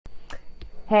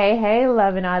Hey,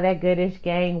 love and all that goodish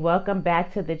gang. Welcome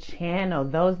back to the channel.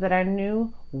 Those that are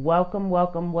new, welcome.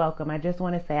 I just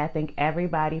want to say I thank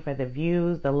everybody for the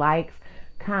views, the likes,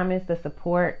 comments, the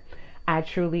support. I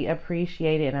truly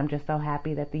appreciate it, and I'm just so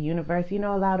happy that the universe,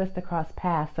 allowed us to cross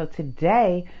paths. So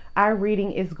today, our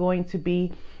reading is going to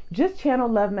be just channel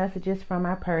love messages from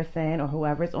our person or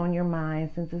whoever's on your mind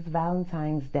since it's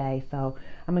Valentine's Day. So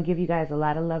I'm going to give you guys a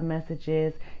lot of love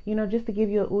messages, just to give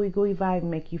you a ooey gooey vibe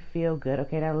and make you feel good.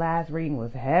 Okay, that last reading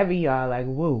was heavy, y'all. Like,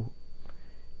 woo,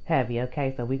 heavy.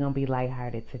 Okay, so we're going to be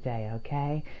lighthearted today,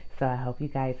 okay? So I hope you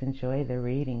guys enjoy the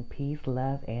reading. Peace,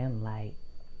 love, and light.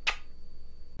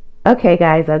 Okay,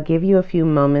 guys, I'll give you a few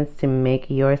moments to make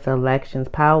your selections.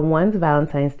 Pile 1's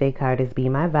Valentine's Day card is Be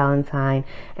My Valentine,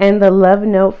 and the love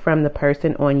note from the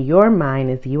person on your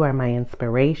mind is You Are My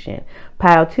Inspiration.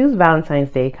 Pile 2's Valentine's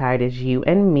Day card is You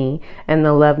and Me, and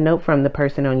the love note from the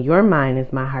person on your mind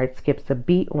is My Heart Skips a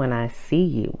Beat When I See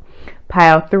You.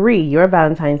 Pile 3, your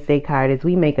Valentine's Day card is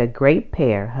We Make a Great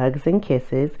Pair, Hugs and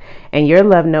Kisses, and your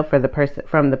love note for the person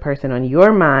from the person on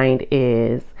your mind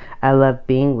is I love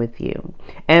being with you.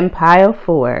 And pile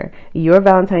 4, your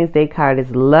Valentine's Day card is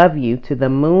Love You to the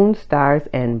moon, stars,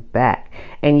 and back.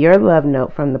 And your love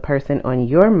note from the person on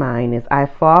your mind is I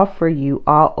fall for you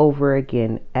all over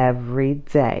again every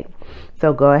day.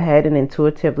 So go ahead and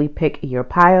intuitively pick your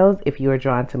piles. If you are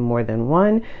drawn to more than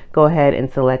one, go ahead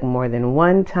and select more than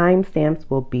one. Timestamps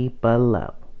will be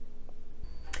below.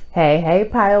 Hey,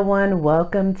 pile 1,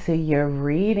 welcome to your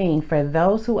reading. For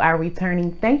those who are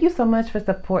returning, thank you so much for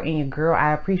supporting your girl.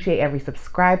 I appreciate every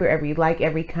subscriber, every like,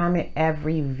 every comment,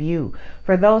 every view.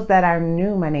 For those that are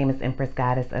new, my name is Empress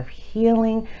Goddess of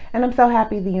Healing, and I'm so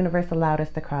happy the universe allowed us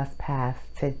to cross paths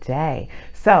today.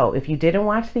 So if you didn't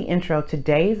watch the intro,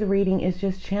 today's reading is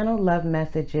just channel love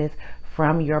messages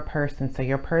from your person. So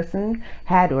your person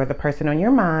had, or the person on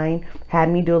your mind had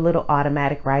me do a little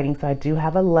automatic writing. So I do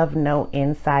have a love note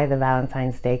inside the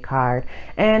Valentine's Day card,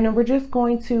 and we're just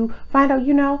going to find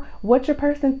out, what your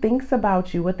person thinks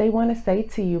about you, what they want to say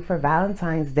to you for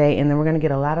Valentine's Day, and then we're going to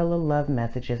get a lot of little love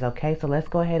messages. Okay, so let's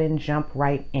go ahead and jump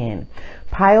right in.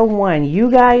 Pile 1,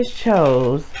 you guys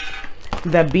chose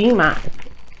the Be Mine.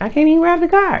 I can't even grab the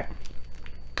card.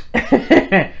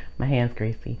 My hand's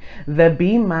greasy. The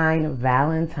Be Mine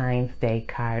Valentine's Day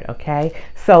card, okay?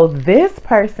 So this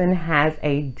person has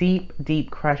a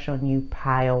deep crush on you,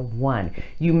 pile 1.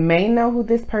 You may know who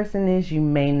this person is. You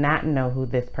may not know who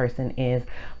this person is,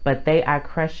 but they are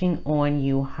crushing on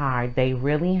you hard. They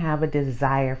really have a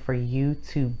desire for you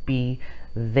to be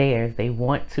theirs. They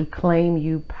want to claim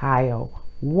you, pile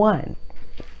 1.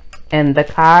 And the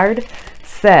card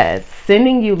says,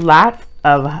 sending you lots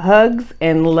of hugs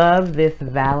and love this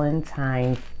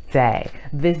Valentine's Day.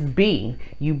 This B,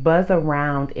 you buzz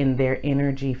around in their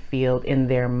energy field, in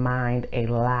their mind a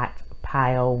lot,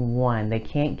 pile 1. They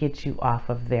can't get you off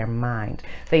of their mind.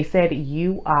 They said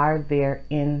you are their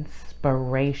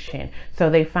inspiration.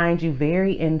 So they find you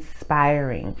very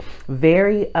inspiring,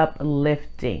 very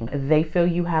uplifting. They feel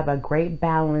you have a great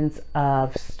balance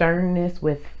of sternness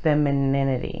with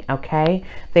femininity, okay?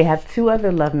 They have 2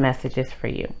 other love messages for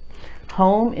you.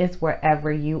 Home is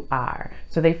wherever you are.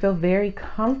 So they feel very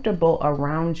comfortable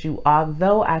around you,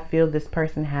 although I feel this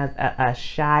person has a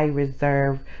shy,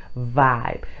 reserved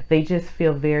vibe. They just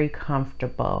feel very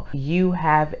comfortable. You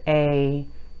have I'm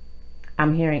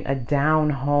hearing a down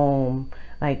home,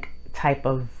 like, type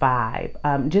of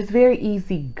vibe. Just very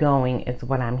easygoing is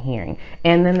what I'm hearing.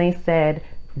 And then they said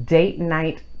date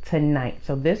night tonight.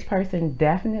 So this person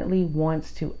definitely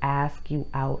wants to ask you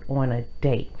out on a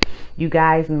date. You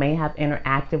guys may have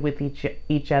interacted with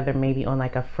each other, maybe on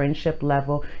like a friendship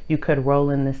level. You could roll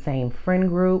in the same friend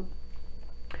group,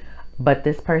 but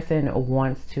this person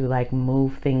wants to like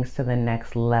move things to the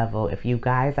next level. If you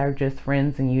guys are just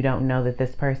friends and you don't know that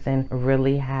this person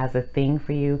really has a thing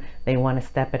for you, they want to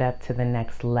step it up to the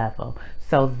next level.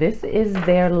 So this is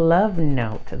their love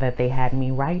note that they had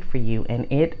me write for you,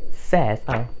 and it says,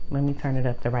 oh, let me turn it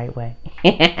up the right way.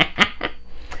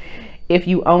 If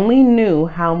you only knew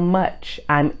how much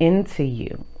I'm into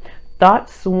you.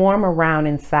 Thoughts swarm around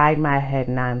inside my head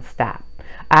nonstop.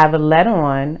 I've let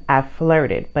on, I've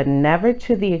flirted, but never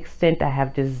to the extent I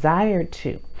have desired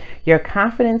to. Your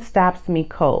confidence stops me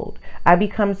cold. I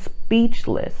become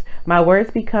speechless. My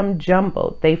words become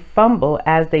jumbled. They fumble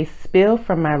as they spill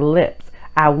from my lips.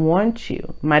 I want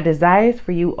you. My desires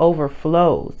for you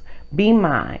overflows. Be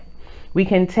mine. We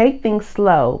can take things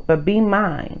slow, but be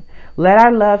mine. Let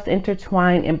our loves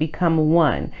intertwine and become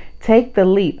one. Take the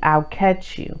leap, I'll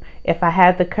catch you. If I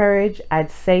had the courage,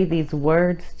 I'd say these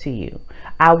words to you.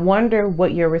 I wonder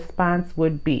what your response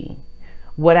would be.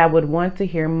 What I would want to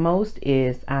hear most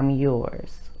is I'm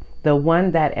yours. The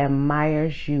one that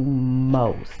admires you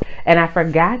most. And I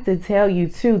forgot to tell you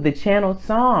too, the channel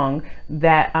song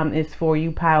that is for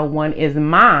you, Pile 1, is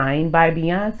Mine by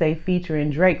Beyonce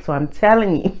featuring Drake. So I'm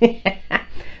telling you,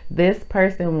 this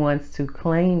person wants to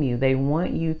claim you. They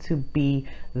want you to be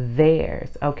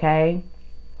theirs, okay?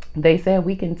 They said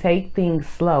we can take things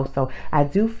slow. So I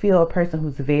do feel a person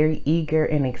who's very eager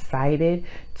and excited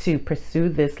to pursue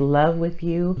this love with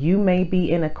you. You may be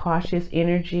in a cautious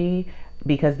energy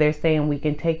because they're saying we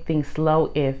can take things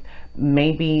slow. If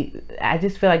maybe, I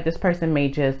just feel like this person may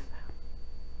just,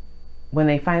 when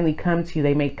they finally come to you,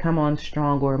 they may come on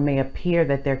strong, or it may appear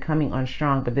that they're coming on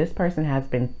strong. But this person has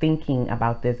been thinking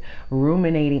about this,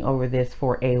 ruminating over this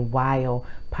for a while,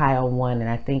 Pile 1. And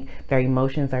I think their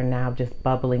emotions are now just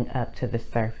bubbling up to the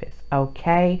surface.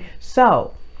 Okay,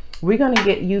 so we're going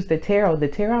to use the tarot. The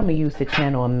tarot I'm going to use to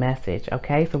channel a message.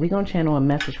 Okay, so we're going to channel a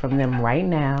message from them right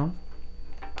now.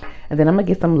 And then I'm going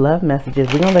to get some love messages.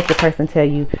 We're going to let the person tell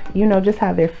you, you know, just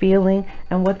how they're feeling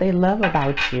and what they love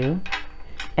about you.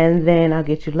 And then I'll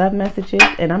get you love messages,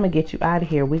 and I'm going to get you out of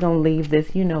here. We're going to leave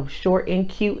this, you know, short and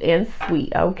cute and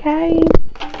sweet, okay?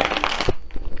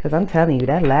 Because I'm telling you,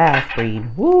 that last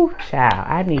read, woo, child,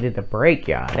 I needed a break,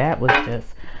 y'all. That was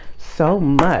just so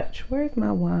much. Where's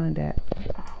my wand at?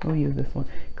 We'll use this one.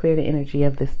 Clear the energy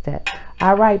of this deck.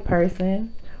 All right,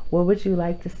 person. What would you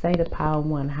like to say to Pile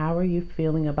 1? How are you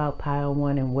feeling about Pile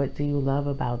 1, and what do you love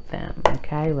about them?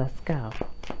 Okay, let's go.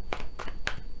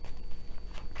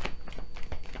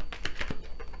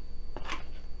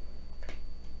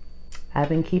 I've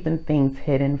been keeping things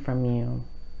hidden from you.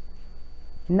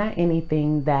 Not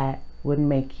anything that would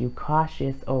make you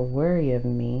cautious or worry of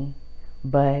me,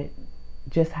 but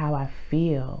just how I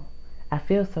feel. I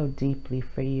feel so deeply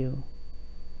for you.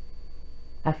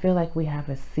 I feel like we have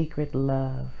a secret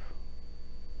love,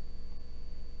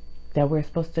 that we're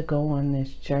supposed to go on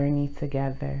this journey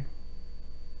together.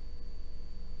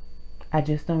 I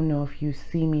just don't know if you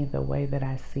see me the way that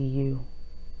I see you.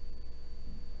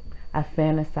 I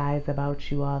fantasize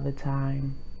about you all the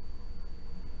time.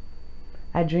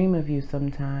 I dream of you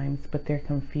sometimes, but they're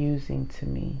confusing to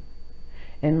me.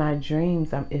 In my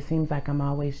dreams, it seems like I'm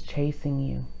always chasing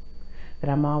you, that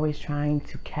I'm always trying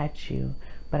to catch you,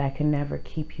 but I can never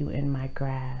keep you in my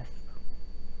grasp.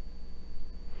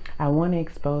 I want to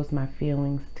expose my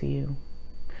feelings to you.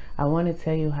 I want to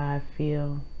tell you how I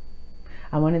feel.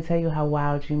 I want to tell you how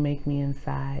wild you make me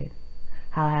inside.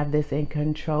 How I have this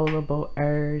uncontrollable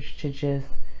urge to just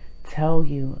tell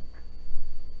you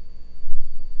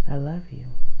I love you.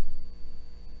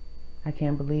 I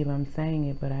can't believe I'm saying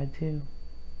it, but I do.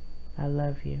 I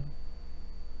love you.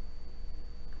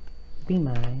 Be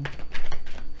mine.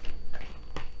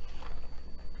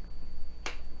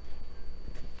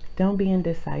 Don't be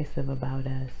indecisive about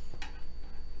us.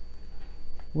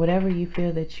 Whatever you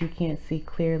feel that you can't see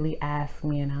clearly, ask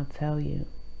me and I'll tell you.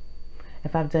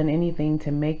 If I've done anything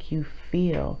to make you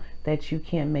feel that you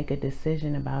can't make a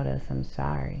decision about us, I'm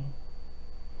sorry.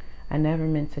 I never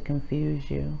meant to confuse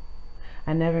you.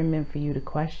 I never meant for you to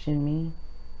question me.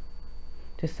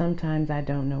 Just sometimes I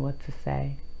don't know what to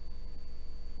say.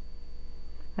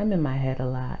 I'm in my head a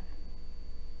lot.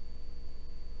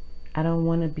 I don't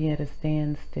want to be at a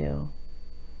standstill.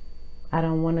 I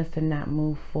don't want us to not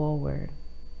move forward.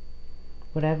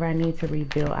 Whatever I need to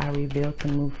reveal, I reveal to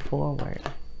move forward.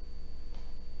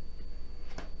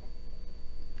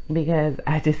 Because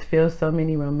I just feel so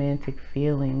many romantic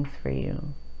feelings for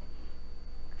you.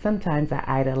 Sometimes I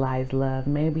idolize love.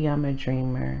 Maybe I'm a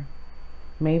dreamer.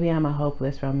 Maybe I'm a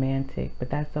hopeless romantic, but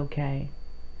that's okay.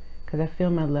 Because I feel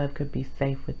my love could be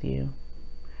safe with you.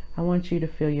 I want you to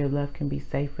feel your love can be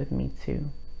safe with me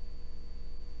too.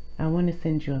 I want to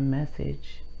send you a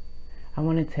message. I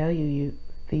want to tell you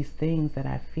these things that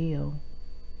I feel.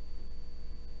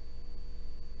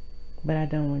 But I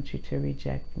don't want you to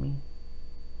reject me.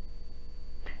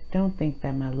 Don't think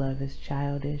that my love is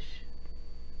childish.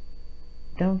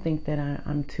 Don't think that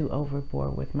I'm too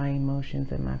overboard with my emotions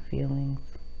and my feelings.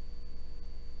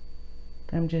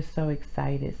 I'm just so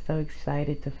excited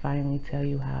to finally tell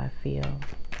you how I feel.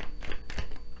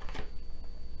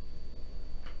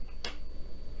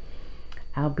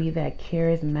 I'll be that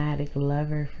charismatic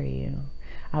lover for you.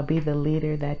 I'll be the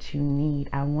leader that you need.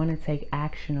 I want to take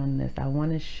action on this. I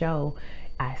want to show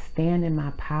I stand in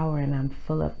my power and I'm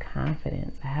full of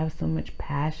confidence. I have so much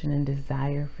passion and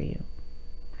desire for you.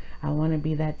 I want to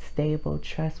be that stable,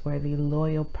 trustworthy,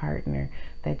 loyal partner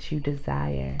that you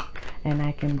desire. And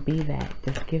I can be that.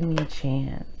 Just give me a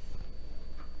chance.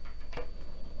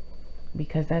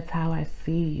 Because that's how I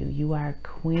see you. You are a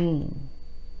queen.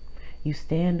 You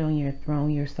stand on your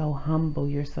throne. You're so humble.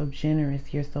 You're so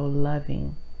generous. You're so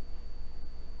loving.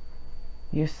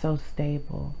 You're so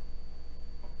stable.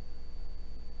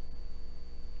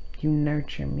 You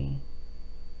nurture me.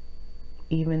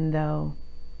 Even though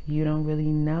you don't really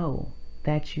know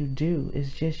that you do.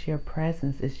 It's just your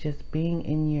presence. It's just being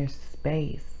in your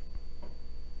space.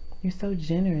 You're so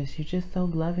generous. You're just so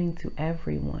loving to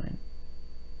everyone.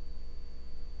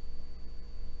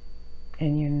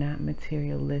 And you're not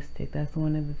materialistic. That's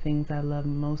one of the things I love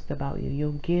most about you.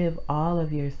 You'll give all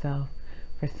of yourself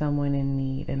for someone in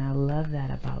need. And I love that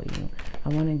about you. I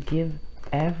want to give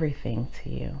everything to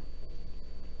you.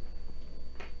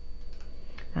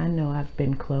 I know I've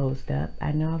been closed up.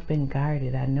 I know I've been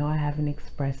guarded. I know I haven't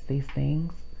expressed these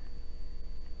things.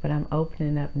 But I'm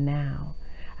opening up now.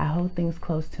 I hold things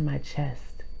close to my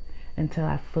chest until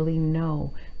I fully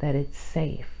know that it's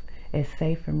safe. It's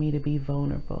safe for me to be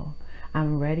vulnerable.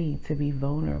 I'm ready to be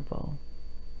vulnerable.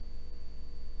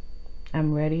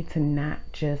 I'm ready to not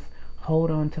just hold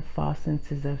on to false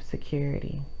senses of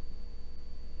security.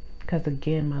 Because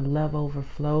again, my love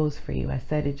overflows for you. I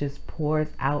said it just pours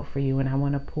out for you, and I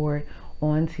want to pour it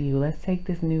onto you. Let's take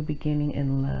this new beginning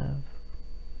in love.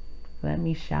 Let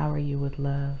me shower you with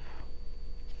love.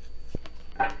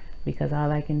 Because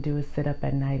all I can do is sit up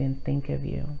at night and think of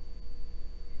you.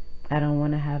 I don't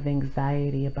want to have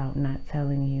anxiety about not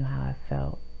telling you how I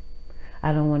felt.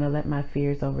 I don't want to let my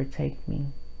fears overtake me.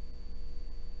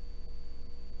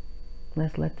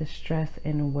 Let's let the stress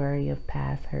and worry of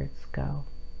past hurts go.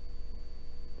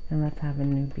 And let's have a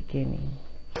new beginning.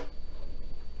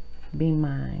 Be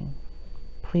mine.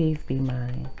 Please be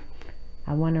mine.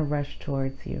 I want to rush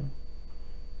towards you.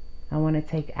 I want to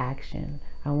take action.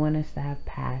 I want us to have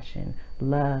passion,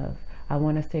 love. I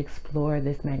want us to explore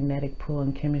this magnetic pull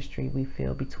and chemistry we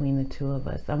feel between the two of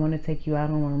us. I want to take you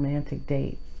out on romantic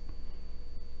dates.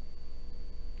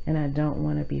 And I don't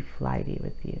want to be flighty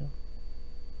with you.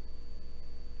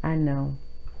 I know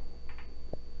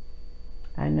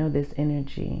this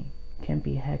energy can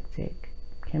be hectic,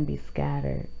 can be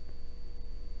scattered.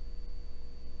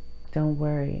 Don't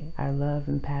worry, our love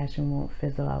and passion won't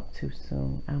fizzle out too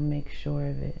soon. I'll make sure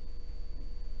of it.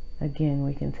 Again,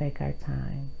 we can take our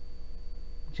time.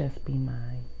 Just be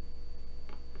mine.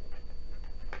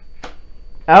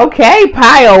 Okay,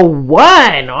 pile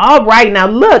 1. All right, now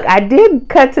look, I did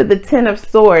cut to the 10 of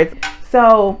Swords.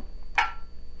 So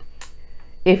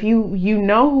if you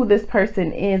know who this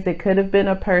person is, it could have been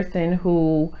a person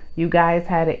who you guys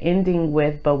had an ending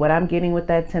with, but what I'm getting with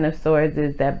that 10 of Swords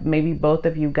is that maybe both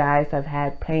of you guys have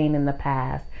had pain in the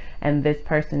past, and this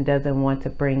person doesn't want to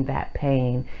bring that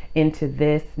pain into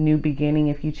this new beginning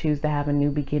if you choose to have a new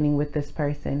beginning with this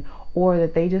person, or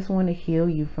that they just want to heal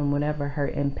you from whatever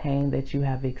hurt and pain that you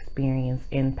have experienced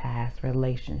in past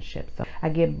relationships. So I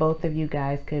get both of you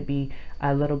guys could be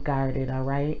a little guarded, all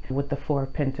right, with the 4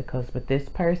 of Pentacles, but this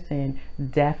person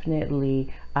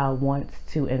definitely wants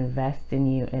to invest in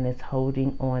you and is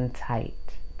holding on tight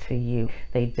to you.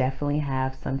 They definitely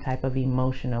have some type of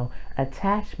emotional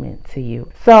attachment to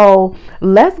you. So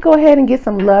let's go ahead and get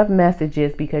some love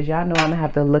messages, because y'all know I'm gonna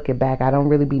have to look it back. I don't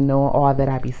really be knowing all that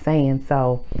I be saying.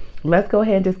 So let's go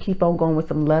ahead and just keep on going with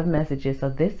some love messages. So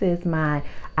this is my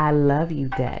I love you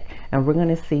deck, and we're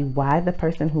gonna see why the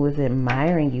person who is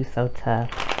admiring you so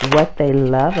tough, what they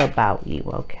love about you,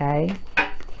 okay?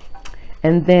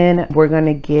 And then we're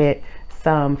gonna get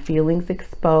some feelings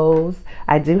exposed.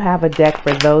 I do have a deck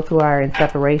for those who are in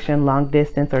separation, long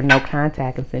distance, or no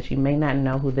contact. And since you may not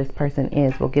know who this person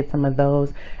is, we'll get some of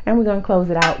those. And we're going to close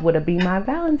it out with a Be My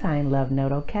Valentine love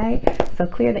note, okay? So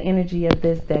clear the energy of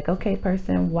this deck. Okay,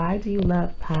 person, why do you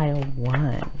love pile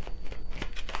 1?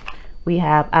 We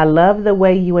have, I love the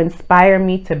way you inspire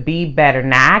me to be better.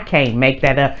 Now, I can't make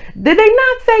that up. Did they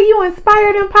not say you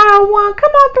inspired in pile 1?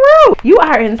 Come on through. You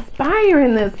are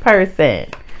inspiring this person.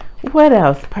 What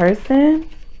else, person?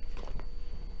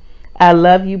 I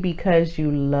love you because you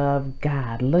love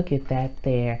God. Look at that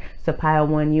there. So pile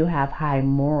 1, you have high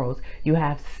morals. You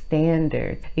have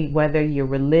standards. Whether you're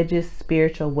religious,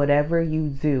 spiritual, whatever you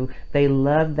do, they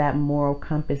love that moral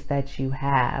compass that you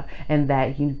have, and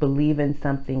that you believe in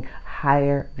something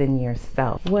higher than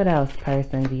yourself. What else,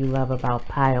 person, do you love about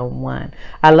pile 1?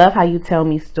 I love how you tell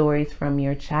me stories from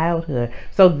your childhood.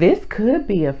 So this could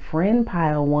be a friend,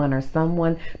 pile 1, or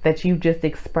someone that you just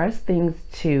expressed things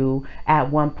to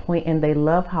at one point, and they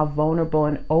love how vulnerable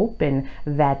and open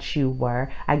that you were.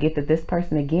 I get that this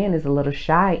person again is a little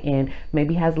shy and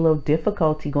maybe has a little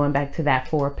difficulty, going back to that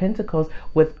 4 of Pentacles,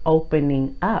 with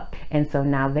opening up. And so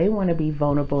now they want to be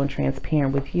vulnerable and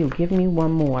transparent with you. Give me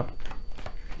one more.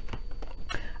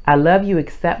 I love you,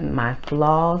 accept my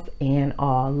flaws and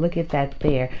all. Look at that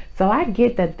there. So I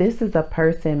get that this is a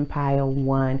person, pile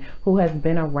one, who has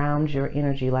been around your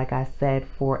energy, like I said,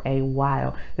 for a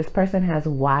while. This person has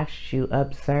watched you,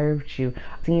 observed you,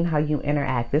 seen how you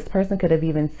interact. This person could have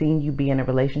even seen you be in a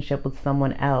relationship with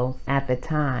someone else at the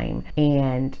time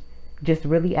and just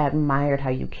really admired how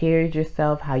you carried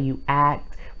yourself, how you act,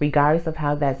 regardless of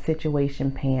how that situation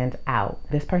panned out.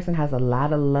 This person has a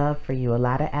lot of love for you, a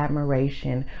lot of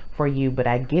admiration for you, but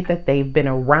I get that they've been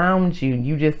around you.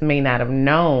 You just may not have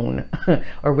known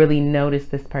or really noticed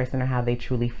this person or how they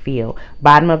truly feel.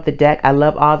 Bottom of the deck, I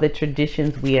love all the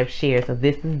traditions we have shared. So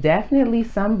this is definitely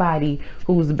somebody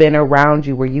who's been around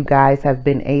you, where you guys have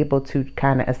been able to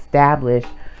kind of establish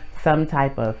some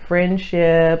type of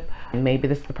friendship. Maybe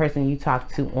this is the person you talk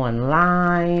to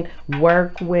online,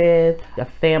 work with, a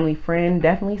family friend,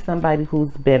 definitely somebody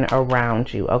who's been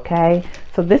around you, okay?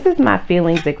 So this is my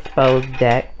feelings exposed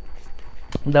deck.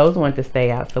 Those want to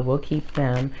stay out, so we'll keep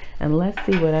them. And let's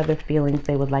see what other feelings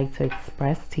they would like to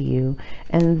express to you.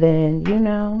 And then, you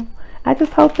know, I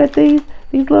just hope that these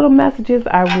little messages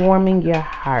are warming your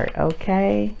heart,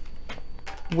 okay?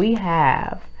 We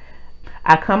have,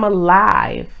 I come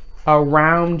alive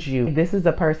around you. This is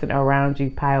a person around you,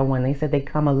 pile one. They said they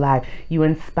come alive. You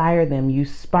inspire them. You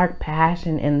spark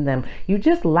passion in them. You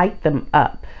just light them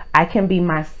up. I can be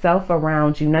myself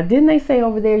around you. Now, didn't they say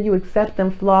over there you accept them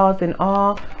flaws and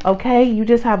all? Okay, you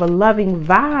just have a loving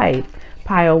vibe,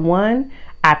 pile one.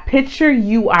 I picture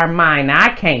you are mine. Now, I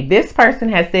can't. This person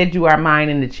has said you are mine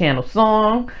in the channel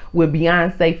song with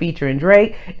Beyonce featuring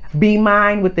Drake. Be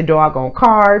mine with the doggone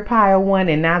card, pile one.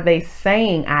 And now they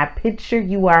saying, I picture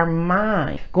you are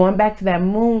mine. Going back to that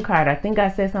moon card, I think I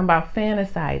said something about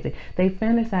fantasizing. They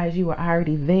fantasize you were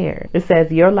already there. It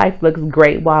says your life looks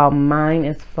great while mine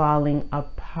is falling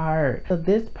apart. So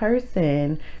this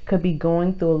person could be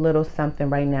going through a little something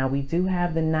right now. We do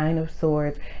have the 9 of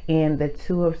Swords and the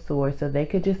 2 of Swords. So they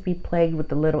could just be plagued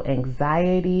with a little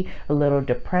anxiety, a little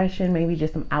depression, maybe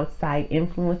just some outside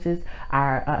influences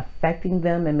are affecting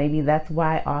them, and maybe that's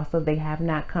why also they have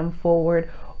not come forward,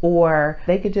 or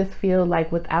they could just feel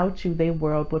like without you their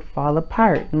world would fall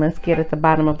apart. And let's get at the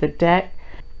bottom of the deck.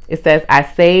 It says, I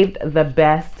saved the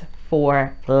best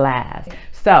for last.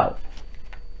 So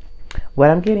what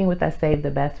I'm getting with I saved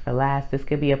the best for last, this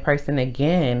could be a person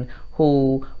again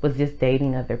who was just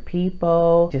dating other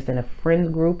people, just in a friends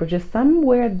group, or just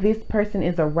somewhere this person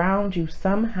is around you.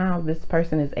 Somehow this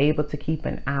person is able to keep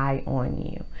an eye on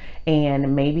you.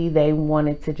 And maybe they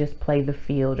wanted to just play the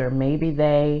field, or maybe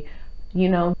they, you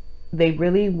know, they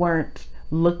really weren't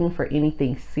looking for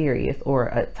anything serious or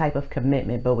a type of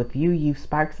commitment, but with you, you've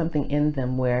sparked something in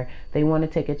them where they want to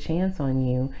take a chance on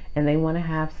you and they want to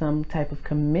have some type of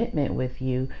commitment with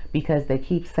you because they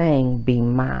keep saying, be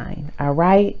mine. All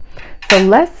right. So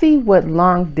let's see what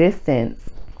long distance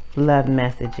love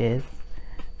messages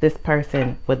this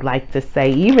person would like to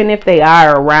say, even if they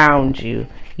are around you.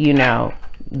 You know,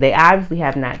 they obviously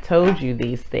have not told you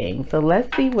these things. So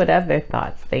let's see what other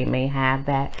thoughts they may have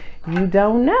that you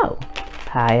don't know.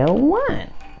 Pile one.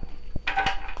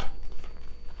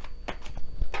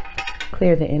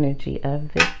 Clear the energy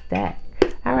of this deck.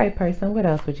 All right, person, what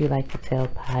else would you like to tell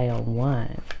pile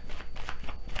one?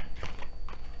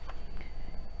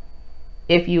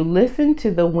 If you listen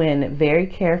to the wind very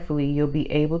carefully, you'll be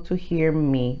able to hear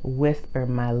me whisper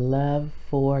my love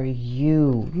for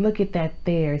you. Look at that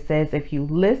there. It says, if you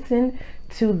listen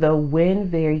to the wind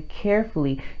very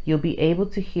carefully, you'll be able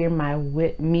to hear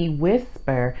me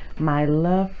whisper my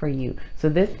love for you. So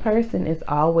this person is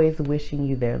always wishing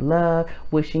you their love,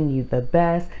 wishing you the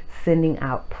best, sending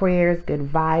out prayers, good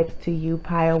vibes to you,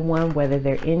 pile one, whether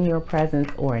they're in your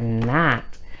presence or not.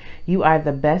 You are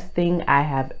the best thing I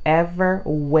have ever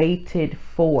waited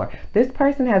for. This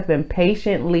person has been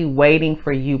patiently waiting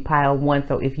for you, pile one.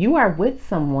 So if you are with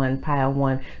someone, pile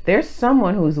one, there's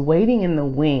someone who's waiting in the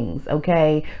wings,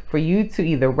 okay, for you to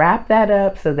either wrap that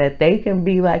up so that they can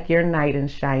be like your knight in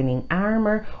shining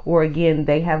armor, or again,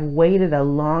 they have waited a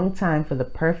long time for the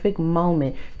perfect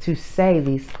moment to say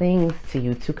these things to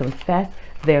you, to confess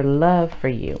their love for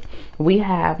you. We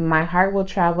have, my heart will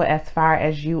travel as far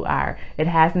as you are. It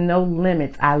has no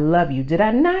limits. I love you. Did I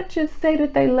not just say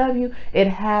that they love you? It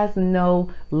has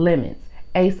no limits.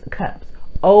 Ace of Cups,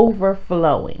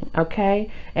 overflowing,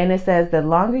 okay? And it says the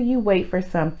longer you wait for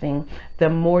something, the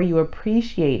more you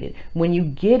appreciate it when you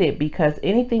get it, because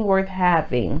anything worth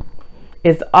having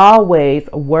is always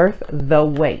worth the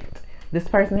wait. This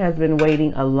person has been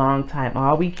waiting a long time.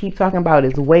 All we keep talking about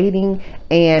is waiting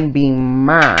and being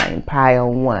mine, pile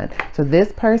one. So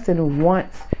this person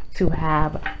wants to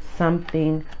have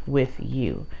something with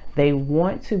you. They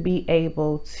want to be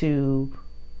able to,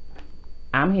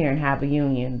 I'm hearing, have a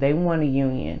union. They want a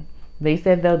union. They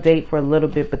said they'll date for a little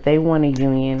bit, but they want a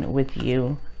union with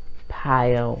you,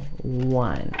 pile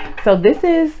 1. So this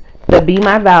is the Be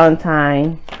My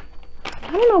Valentine.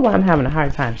 I don't know why I'm having a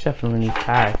hard time shuffling these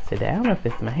cards today. I don't know if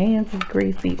it's my hands is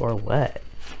greasy or what.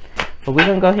 But we're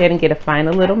going to go ahead and get a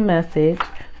final little message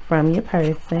from your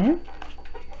person.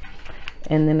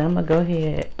 And then I'm going to go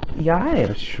ahead. Y'all, I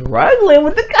am struggling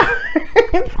with the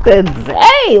cards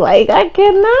today. Like, I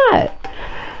cannot.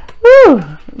 Whew.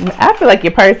 I feel like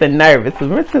your person nervous.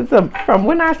 From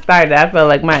when I started, I felt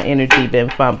like my energy been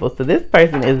fumbled. So this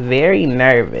person is very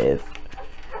nervous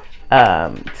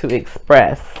to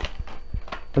express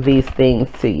these things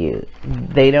to you.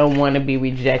 They don't want to be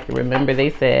rejected. Remember,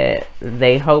 they said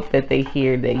they hope that they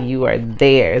hear that you are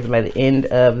theirs by the end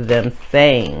of them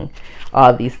saying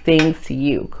all these things to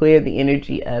you. Clear the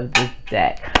energy of this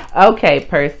deck. Okay,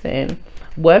 person,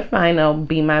 what final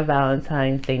Be My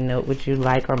Valentine's Day note would you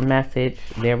like, or message,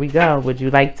 there we go, would you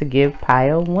like to give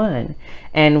pile 1?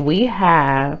 And we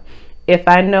have, if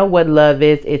I know what love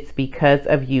is, it's because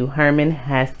of you, Herman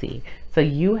Hesse. So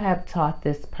you have taught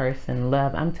this person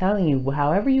love. I'm telling you,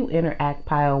 however you interact,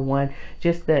 pile 1,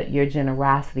 just your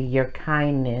generosity, your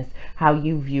kindness, how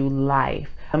you view life.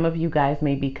 Some of you guys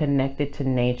may be connected to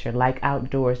nature, like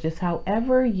outdoors, just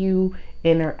however you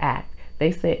interact.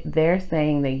 They're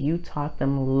saying that you taught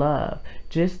them love.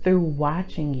 Just through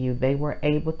watching you, they were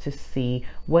able to see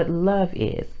what love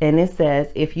is. And it says,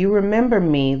 if you remember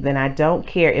me, then I don't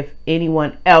care if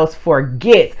anyone else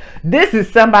forgets. This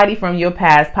is somebody from your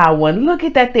past, pile 1. Look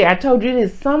at that there. I told you it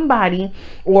is somebody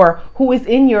or who is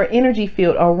in your energy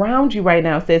field around you right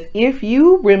now. It says, if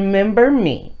you remember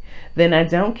me, then I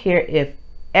don't care if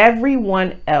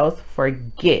everyone else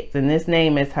forgets. And this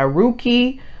name is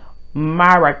Haruki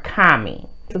Murakami.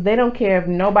 So they don't care if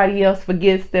nobody else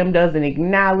forgets them, doesn't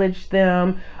acknowledge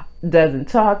them, doesn't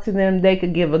talk to them. They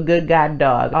could give a good God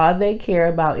dog. All they care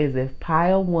about is if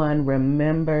pile 1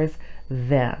 remembers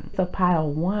them. So pile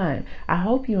 1, I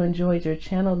hope you enjoyed your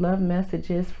channel love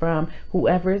messages from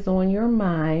whoever is on your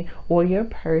mind or your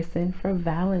person for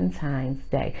Valentine's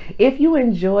Day. If you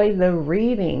enjoy the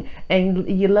reading and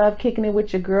you love kicking it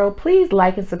with your girl, please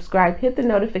like and subscribe. Hit the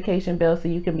notification bell so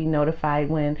you can be notified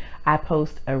when I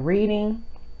post a reading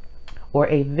or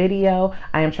a video.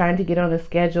 I am trying to get on a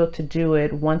schedule to do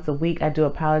it once a week. I do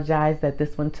apologize that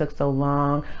this one took so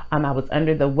long. I was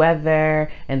under the weather,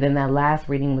 and then that last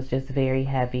reading was just very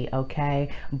heavy, okay?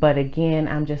 But again,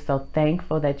 I'm just so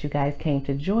thankful that you guys came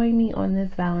to join me on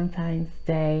this Valentine's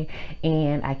Day,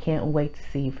 and I can't wait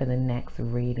to see you for the next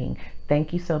reading.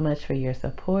 Thank you so much for your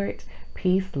support.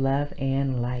 Peace, love,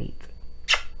 and light.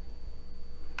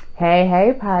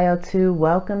 Hey, pile 2,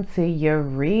 welcome to your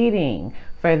reading.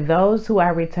 For those who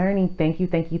are returning, thank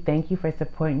you for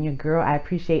supporting your girl. I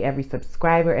appreciate every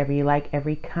subscriber, every like,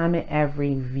 every comment,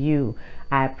 every view.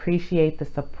 I appreciate the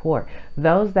support.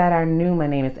 Those that are new, my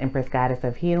name is Empress Goddess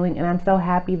of Healing, and I'm so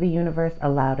happy the universe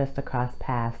allowed us to cross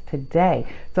paths today.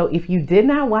 So if you did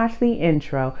not watch the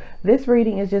intro, this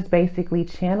reading is just basically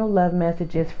channel love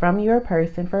messages from your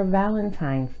person for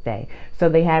Valentine's Day. So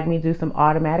they had me do some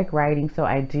automatic writing, so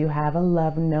I do have a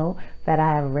love note that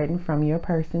I have written from your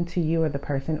person to you or the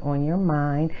person on your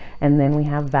mind. And then we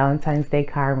have Valentine's Day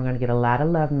card. We're going to get a lot of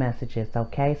love messages,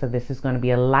 okay? So this is going to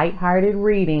be a lighthearted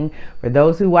reading. For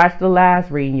those who watched the last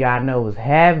reading, y'all know it was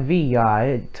heavy, y'all.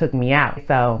 It took me out.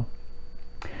 So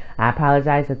I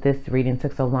apologize that this reading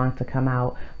took so long to come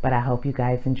out, but I hope you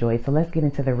guys enjoyed. So let's get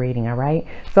into the reading, all right?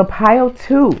 So pile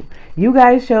 2, you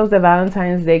guys chose the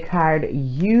Valentine's Day card,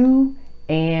 you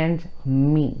and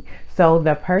me. So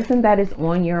the person that is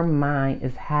on your mind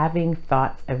is having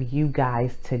thoughts of you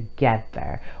guys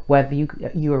together. Whether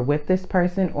you are with this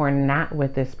person or not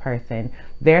with this person,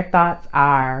 their thoughts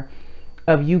are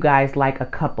of you guys like a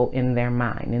couple in their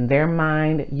mind. In their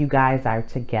mind, you guys are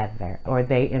together, or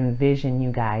they envision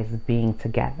you guys being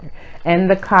together. And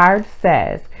the card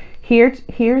says,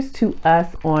 here's to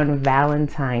us on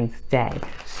Valentine's Day.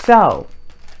 So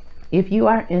if you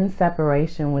are in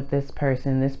separation with this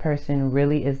person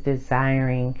really is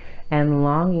desiring and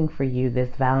longing for you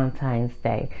this Valentine's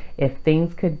Day. If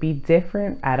things could be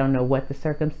different, I don't know what the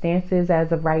circumstance is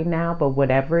as of right now, but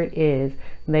whatever it is,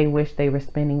 they wish they were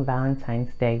spending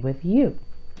Valentine's Day with you.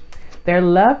 Their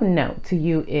love note to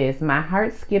you is, my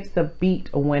heart skips a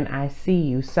beat when I see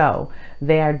you. So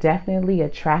they are definitely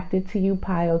attracted to you,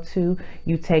 pile 2.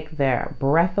 You take their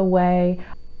breath away.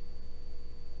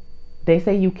 They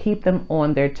say you keep them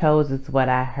on their toes is what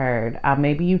I heard.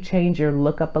 Maybe you change your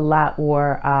look up a lot,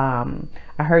 or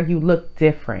I heard you look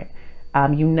different.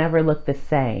 You never look the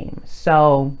same.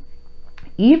 So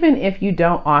even if you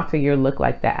don't alter your look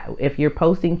like that, if you're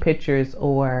posting pictures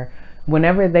or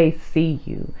whenever they see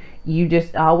you, you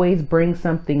just always bring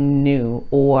something new,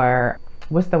 or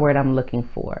what's the word I'm looking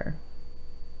for?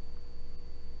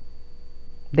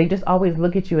 They just always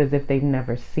look at you as if they've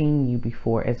never seen you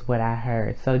before, is what I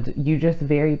heard. So you just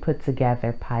very put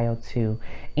together, pile 2,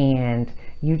 and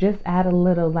you just add a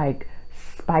little like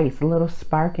spice, a little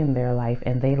spark in their life,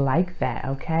 and they like that.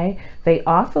 Okay. They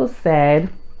also said,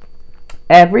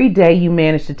 every day you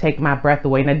manage to take my breath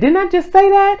away. Now, didn't I just say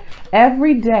that?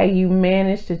 Every day you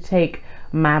manage to take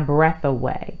my breath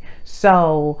away.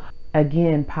 So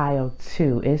again, pile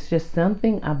 2, it's just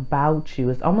something about you.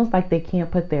 It's almost like they can't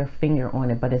put their finger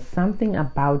on it, but it's something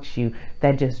about you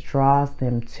that just draws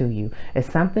them to you.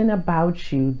 It's something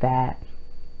about you that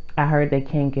I heard they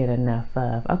can't get enough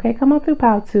of. Okay, come on through,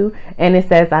 pile 2. And it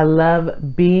says, I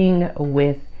love being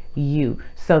with you.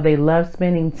 So they love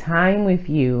spending time with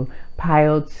you,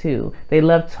 pile 2. They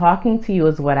love talking to you,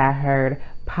 is what I heard,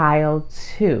 pile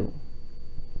 2.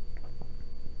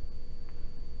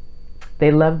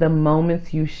 They love the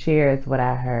moments you share, is what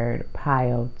I heard,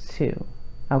 pile 2.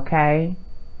 Okay?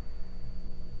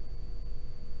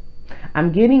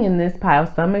 I'm getting in this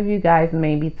pile, some of you guys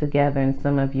may be together and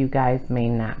some of you guys may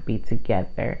not be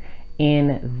together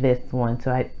in this one.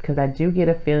 So because I do get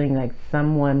a feeling like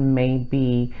someone may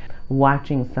be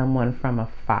watching someone from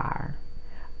afar.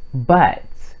 But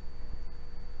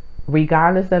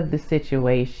regardless of the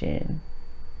situation,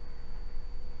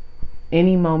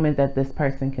 any moment that this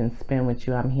person can spend with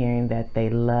you, I'm hearing that they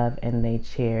love and they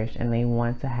cherish and they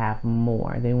want to have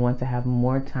more. They want to have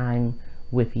more time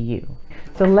with you.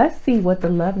 So let's see what the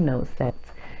love note says.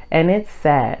 And it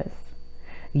says,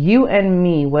 you and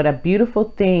me, what a beautiful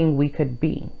thing we could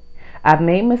be. I've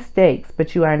made mistakes,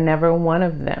 but you are never one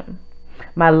of them.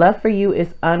 My love for you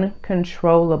is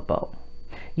uncontrollable.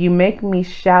 You make me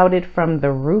shout it from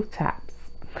the rooftops.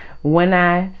 When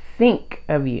I think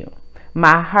of you,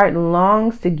 my heart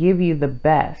longs to give you the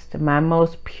best, my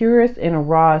most purest and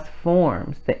rawest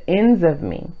forms, the ends of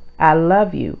me. I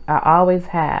love you. I always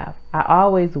have. I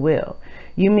always will.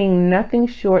 You mean nothing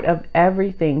short of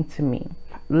everything to me.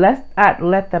 Let's not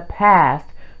let the past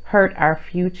hurt our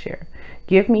future.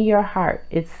 Give me your heart.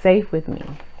 It's safe with me.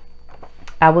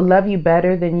 I will love you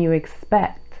better than you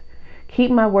expect.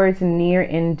 Keep my words near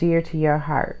and dear to your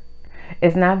heart.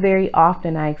 It's not very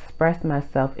often I express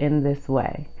myself in this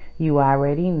way. You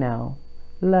already know.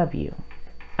 Love you.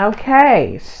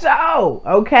 Okay, so,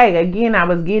 again, I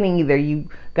was getting either you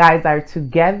guys are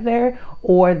together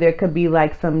or there could be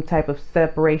like some type of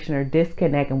separation or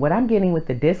disconnect. And what I'm getting with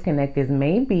the disconnect is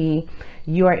maybe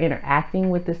you are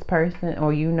interacting with this person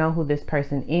or you know who this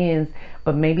person is,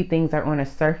 but maybe things are on a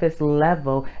surface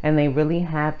level and they really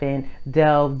haven't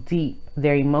delved deep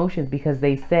their emotions, because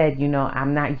they said, you know,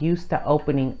 I'm not used to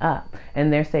opening up.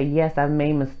 And they're saying, yes, I've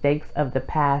made mistakes of the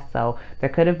past. So there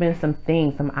could have been some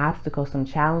things, some obstacles, some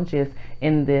challenges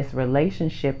in this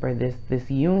relationship or this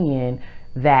union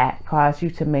that caused you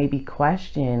to maybe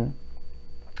question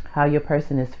how your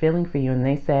person is feeling for you. And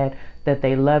they said that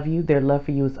they love you. Their love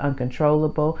for you is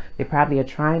uncontrollable. They probably are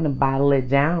trying to bottle it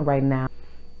down right now.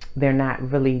 They're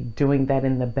not really doing that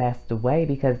in the best way,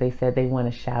 because they said they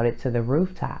want to shout it to the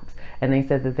rooftops. And they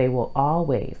said that they will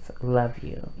always love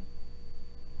you.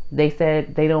 They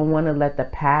said they don't want to let the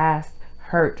past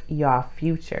hurt your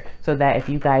future, so that if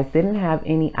you guys didn't have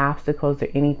any obstacles or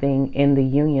anything in the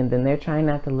union, then they're trying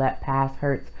not to let past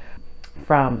hurts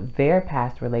from their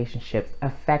past relationships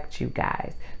affect you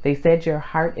guys. They said your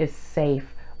heart is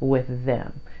safe with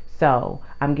them. So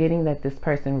I'm getting that this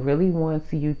person really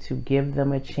wants you to give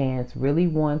them a chance, really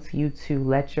wants you to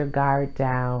let your guard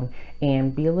down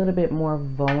and be a little bit more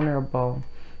vulnerable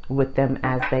with them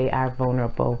as they are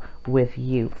vulnerable with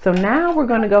you. So now we're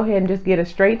going to go ahead and just get a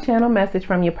straight channel message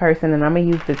from your person, and I'm going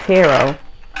to use the tarot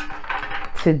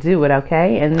to do it,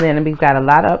 okay? And then we've got a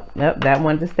lot of, that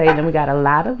one to stay. Then we got a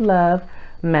lot of love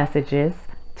messages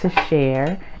to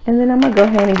share. And then I'm going to go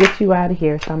ahead and get you out of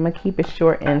here. So I'm going to keep it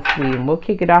short and sweet. And we'll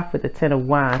kick it off with the 10 of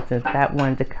Wands, since that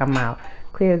wanted to come out.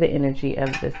 Clear the energy of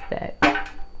this deck.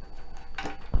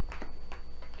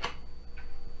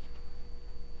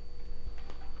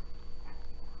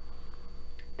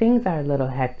 Things are a little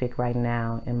hectic right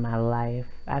now in my life.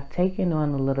 I've taken on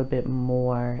a little bit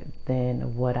more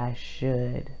than what I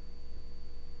should.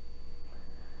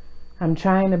 I'm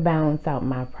trying to balance out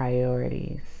my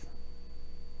priorities.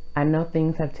 I know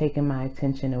things have taken my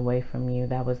attention away from you.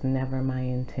 That was never my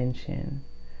intention.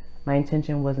 My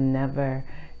intention was never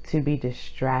to be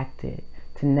distracted,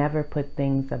 to never put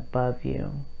things above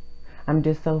you. I'm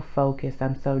just so focused.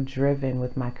 I'm so driven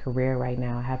with my career right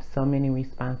now. I have so many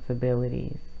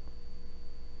responsibilities.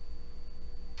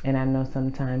 And I know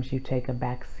sometimes you take a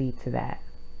back seat to that.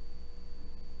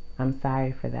 I'm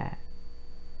sorry for that.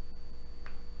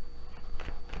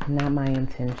 Not my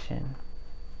intention.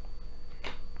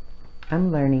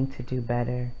 I'm learning to do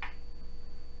better.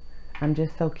 I'm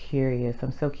just so curious.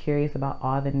 I'm so curious about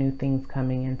all the new things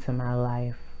coming into my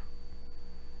life.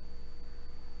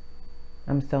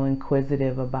 I'm so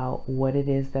inquisitive about what it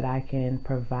is that I can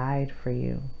provide for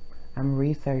you. I'm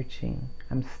researching.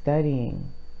 I'm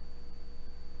studying.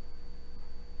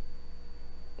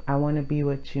 I want to be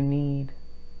what you need.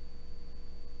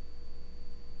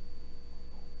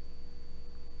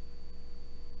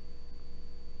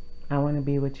 I want to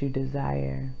be what you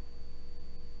desire.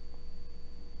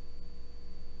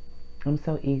 I'm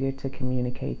so eager to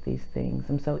communicate these things.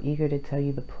 I'm so eager to tell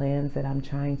you the plans that I'm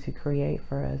trying to create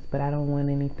for us, but I don't want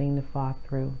anything to fall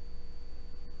through.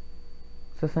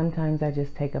 So sometimes I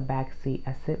just take a back seat.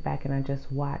 I sit back and I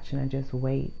just watch and I just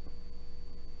wait.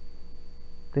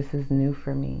 This is new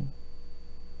for me.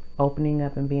 Opening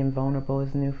up and being vulnerable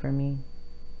is new for me.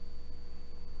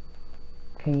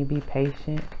 Can you be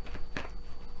patient?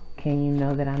 Can you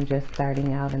know that I'm just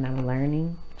starting out and I'm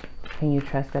learning? Can you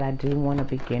trust that I do want a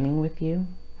beginning with you?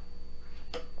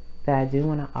 That I do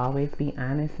want to always be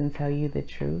honest and tell you the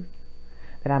truth?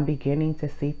 That I'm beginning to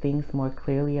see things more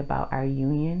clearly about our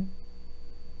union?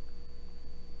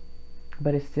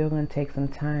 But it's still going to take some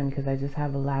time because I just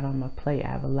have a lot on my plate. I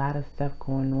have a lot of stuff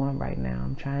going on right now.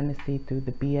 I'm trying to see through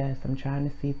the BS. I'm trying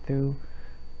to see through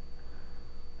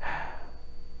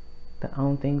the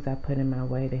own things I put in my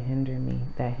way to hinder me,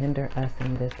 that hinder us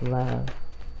in this love.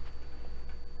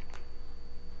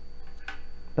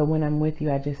 But when I'm with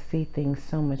you, I just see things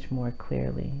so much more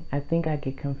clearly. I think I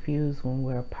get confused when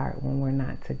we're apart, when we're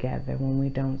not together, when we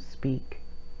don't speak.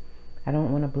 I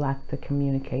don't want to block the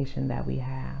communication that we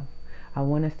have. I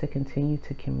want us to continue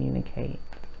to communicate.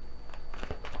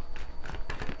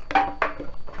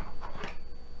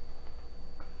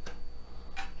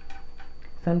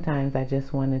 Sometimes I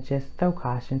just want to just throw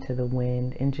caution to the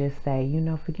wind and just say, you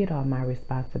know, forget all my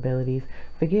responsibilities,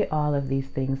 forget all of these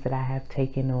things that I have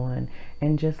taken on,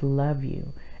 and just love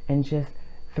you, and just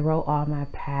throw all my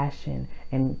passion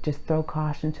and just throw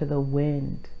caution to the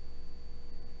wind.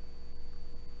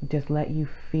 Just let you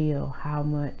feel how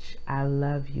much I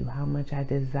love you, how much I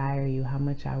desire you, how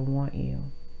much I want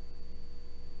you.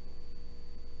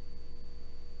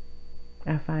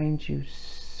 I find you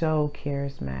so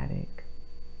charismatic.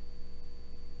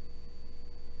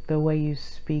 The way you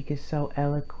speak is so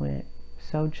eloquent,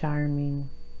 so charming.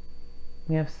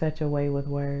 You have such a way with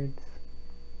words.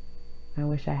 I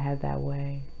wish I had that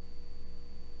way.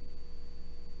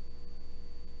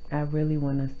 I really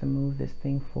want us to move this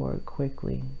thing forward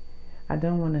quickly. I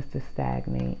don't want us to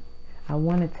stagnate. I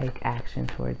want to take action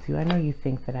towards you. I know you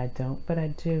think that I don't, but I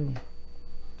do.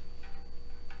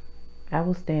 I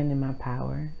will stand in my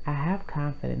power. I have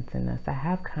confidence in us. I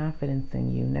have confidence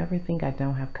in you. Never think I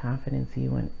don't have confidence in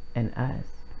you and us.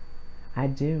 I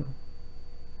do.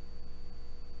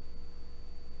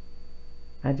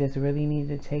 I just really need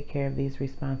to take care of these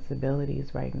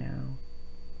responsibilities right now.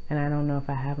 And I don't know if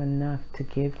I have enough to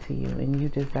give to you, and you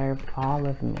deserve all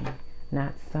of me,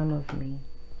 not some of me.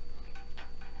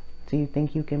 Do you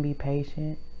think you can be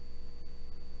patient?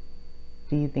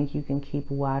 Do you think you can keep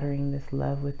watering this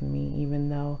love with me, even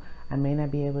though I may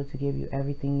not be able to give you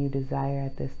everything you desire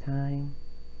at this time?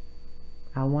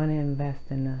 I want to invest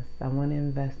in us. I want to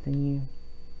invest in you.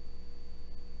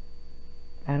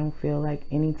 I don't feel like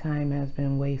any time has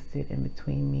been wasted in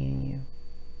between me and you.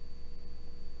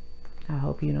 I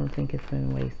hope you don't think it's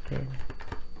been wasted.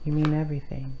 You mean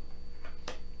everything.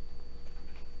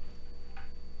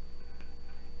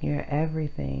 You're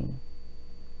everything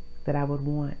that I would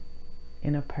want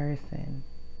in a person.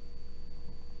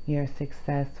 You're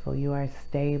successful. You are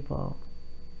stable.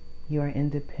 You are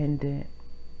independent.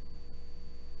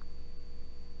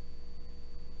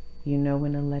 You know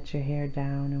when to let your hair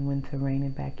down and when to rein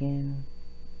it back in.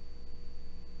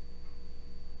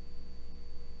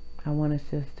 I want us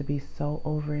just to be so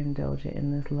overindulgent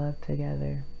in this love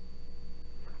together.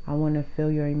 I want to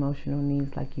feel your emotional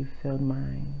needs like you filled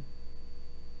mine.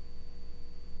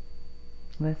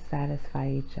 Let's satisfy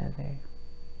each other.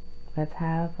 Let's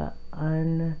have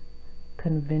an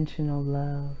unconventional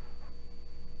love.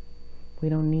 We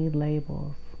don't need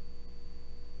labels.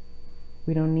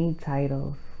 We don't need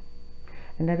titles.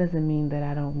 And that doesn't mean that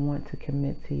I don't want to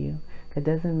commit to you. That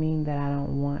doesn't mean that I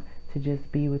don't want to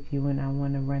just be with you and I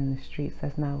want to run the streets.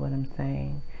 That's not what I'm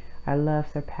saying. Our love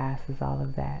surpasses all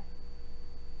of that.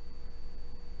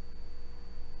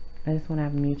 I just want to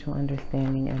have mutual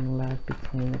understanding and love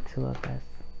between the two of us.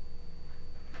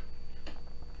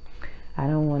 I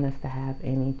don't want us to have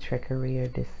any trickery or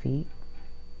deceit.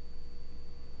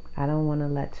 I don't want to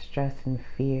let stress and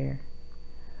fear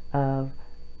of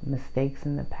mistakes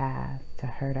in the past to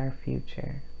hurt our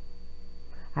future.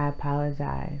 I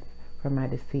apologize for my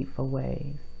deceitful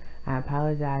ways. I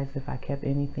apologize if I kept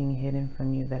anything hidden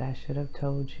from you that I should have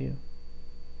told you.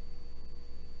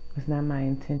 It's not my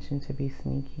intention to be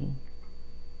sneaky.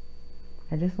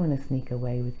 I just want to sneak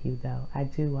away with you, though. I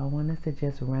do. I want us to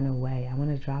just run away. I want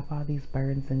to drop all these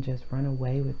burdens and just run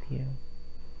away with you.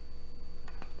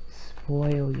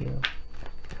 Spoil you.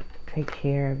 Take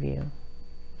care of you.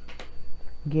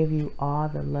 Give you all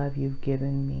the love you've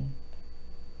given me.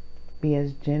 Be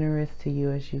as generous to you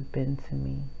as you've been to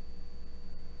me.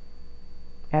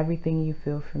 Everything you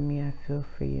feel for me, I feel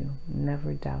for you.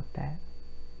 Never doubt that.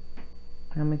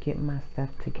 I'm going to get my stuff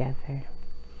together.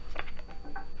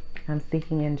 I'm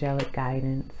seeking angelic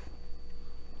guidance.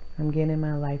 I'm getting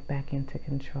my life back into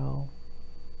control.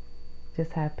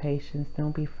 Just have patience.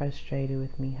 Don't be frustrated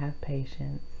with me. Have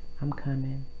patience. I'm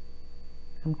coming.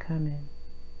 I'm coming.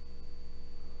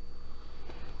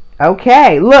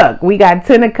 Okay, look, we got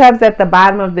 10 of Cups at the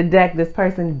bottom of the deck. This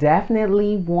person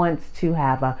definitely wants to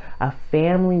have a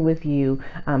family with you,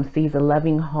 sees a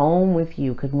loving home with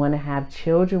you, could want to have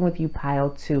children with you,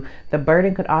 pile 2. The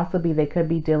burden could also be they could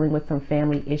be dealing with some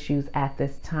family issues at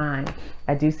this time.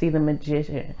 I do see the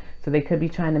Magician. So they could be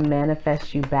trying to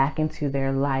manifest you back into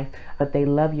their life, but they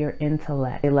love your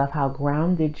intellect. They love how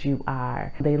grounded you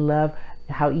are. They love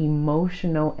how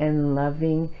emotional and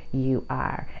loving you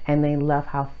are, and they love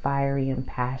how fiery and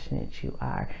passionate you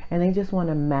are, and they just want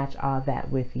to match all that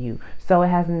with you. So it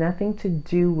has nothing to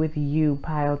do with you,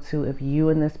 pile 2, if you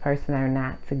and this person are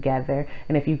not together.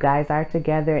 And if you guys are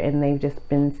together and they've just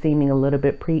been seeming a little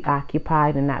bit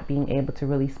preoccupied and not being able to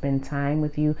really spend time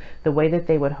with you the way that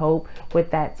they would hope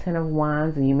with that 10 of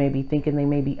Wands, and you may be thinking they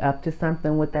may be up to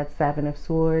something with that 7 of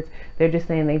Swords, they're just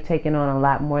saying they've taken on a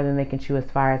lot more than they can chew as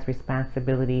far as responsibility,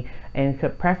 and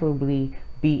could preferably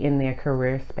be in their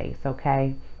career space,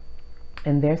 okay?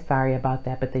 And they're sorry about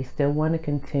that, but they still want to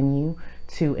continue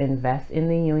to invest in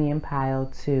the union,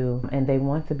 pile 2, and they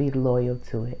want to be loyal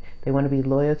to it. They want to be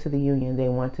loyal to the union. They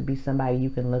want to be somebody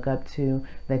you can look up to,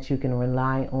 that you can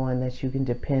rely on, that you can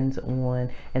depend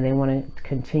on, and they want to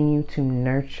continue to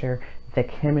nurture the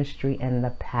chemistry and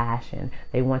the passion.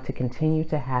 They want to continue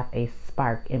to have a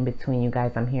spark in between you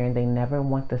guys. I'm hearing they never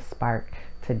want the spark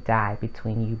to die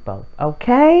between you both.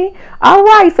 Okay? All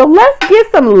right, so let's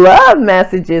get some love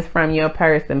messages from your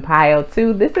person, pile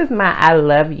 2. This is my I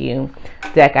love you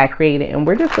deck I created, and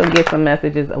we're just going to get some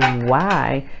messages of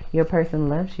why your person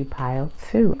loves you, pile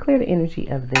 2. Clear the energy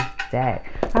of this deck.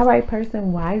 All right,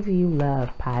 person, why do you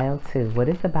love pile 2? What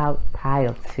is about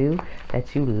pile 2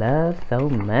 that you love so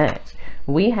much?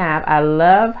 We have, I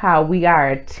love how we are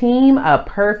a team, a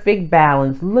perfect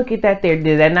balance. Look at that there.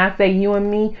 Did that not say you and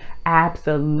me?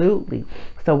 Absolutely.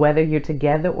 So whether you're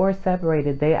together or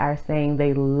separated, they are saying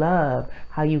they love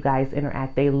how you guys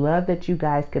interact. They love that you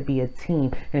guys could be a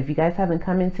team. And if you guys haven't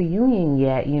come into union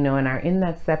yet, you know, and are in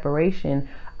that separation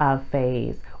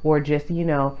phase, or just, you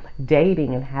know,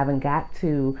 dating and haven't got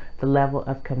to the level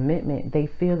of commitment, they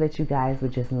feel that you guys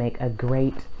would just make a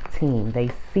great team.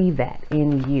 They see that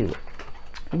in you.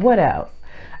 What else?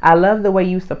 I love the way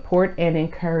you support and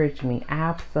encourage me.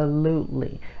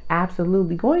 Absolutely.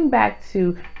 Absolutely. Going back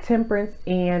to Temperance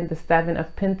and the 7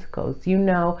 of Pentacles, you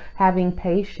know, having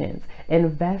patience,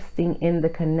 investing in the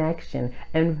connection,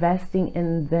 investing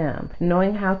in them,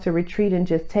 knowing how to retreat and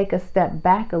just take a step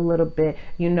back a little bit,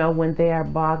 you know, when they are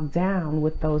bogged down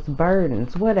with those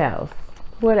burdens. What else?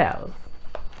 What else?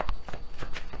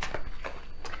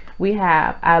 We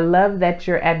have, I love that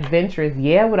you're adventurous.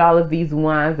 Yeah, with all of these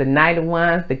wands, the Knight of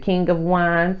Wands, the King of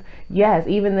Wands. Yes,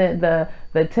 even the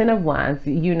 10 of Wands,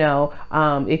 you know,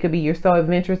 it could be you're so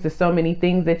adventurous. There's so many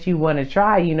things that you want to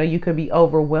try. You know, you could be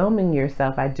overwhelming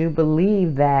yourself. I do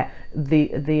believe that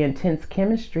the intense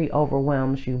chemistry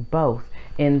overwhelms you both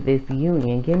in this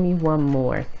union. Give me one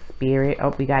more, Spirit.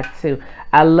 Oh, we got 2.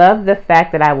 I love the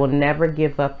fact that I will never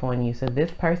give up on you. So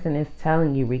this person is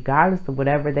telling you, regardless of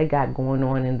whatever they got going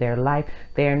on in their life,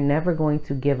 they are never going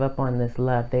to give up on this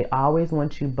love. They always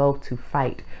want you both to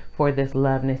fight for this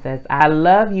love. And it says, I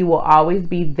love you, will always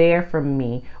be there for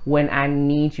me when I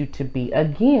need you to be.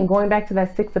 Again, going back to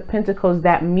that 6 of Pentacles,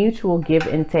 that mutual give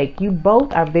and take. You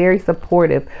both are very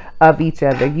supportive of each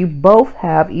other. You both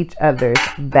have each other's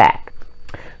back.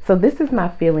 So this is my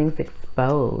feelings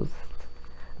exposed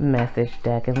message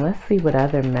deck, and let's see what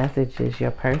other messages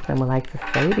your person would like to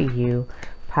say to you,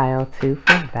 Pile 2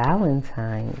 for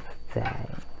Valentine's Day.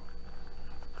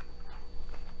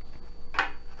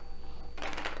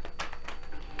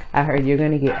 I heard you're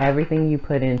going to get everything you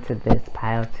put into this,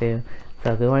 Pile 2.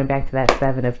 So going back to that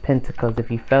 7 of Pentacles, if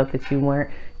you felt that you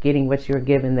weren't getting what you were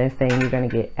given, they're saying you're going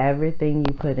to get everything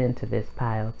you put into this,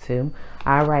 Pile 2.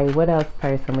 All right, what else,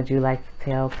 person, would you like to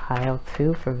tell Pile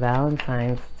 2 for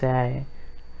Valentine's Day?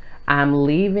 I'm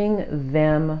leaving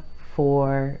them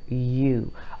for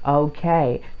you.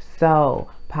 Okay, so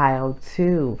Pile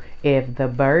 2, if the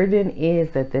burden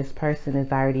is that this person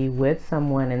is already with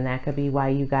someone, and that could be why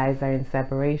you guys are in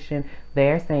separation,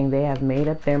 they're saying they have made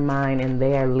up their mind and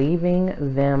they are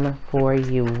leaving them for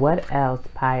you. What else,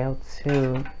 Pile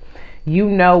 2? You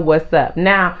know what's up.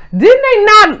 Now, didn't they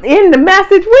not in the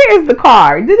message? Where is the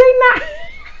card? Did they not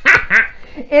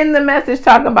in the message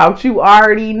talk about you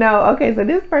already know? Okay, so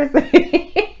this person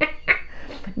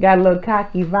got a little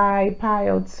cocky vibe,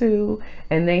 Pile 2,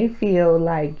 and they feel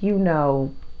like, you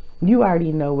know, you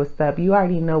already know what's up. You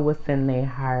already know what's in their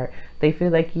heart. They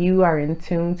feel like you are in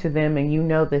tune to them, and you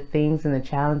know the things and the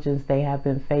challenges they have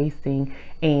been facing,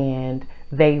 and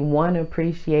they want to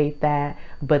appreciate that,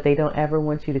 but they don't ever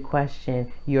want you to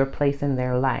question your place in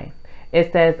their life.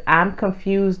 It says, I'm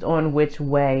confused on which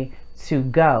way to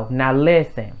go. Now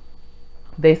listen,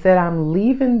 they said, I'm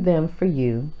leaving them for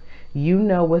you. You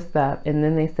know what's up. And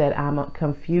then they said, I'm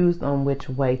confused on which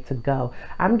way to go.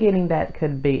 I'm getting that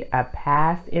could be a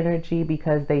past energy,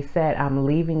 because they said, I'm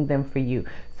leaving them for you.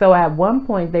 So at one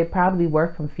point, they probably were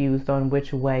confused on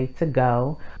which way to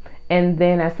go. And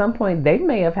then at some point, they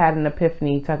may have had an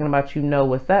epiphany talking about, you know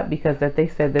what's up, because that they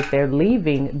said that they're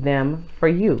leaving them for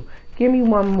you. Give me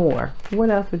one more. What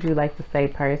else would you like to say,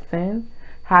 person?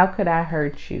 How could I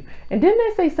hurt you? And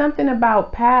didn't they say something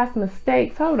about past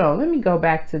mistakes? Hold on, let me go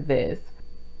back to this.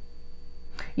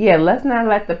 Yeah, let's not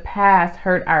let the past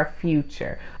hurt our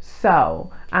future.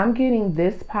 So I'm getting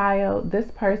this pile.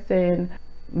 This person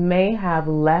may have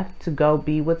left to go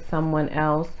be with someone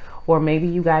else, or maybe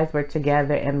you guys were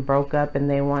together and broke up and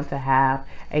they want to have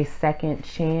a second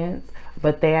chance,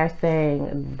 but they are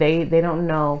saying they don't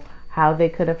know how they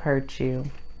could have hurt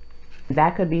you.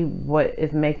 That could be what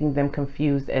is making them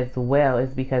confused as well,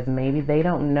 is because maybe they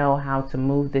don't know how to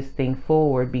move this thing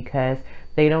forward, because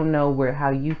they don't know how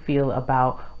you feel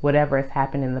about whatever has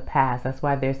happened in the past. That's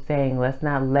why they're saying, let's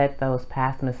not let those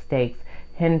past mistakes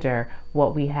hinder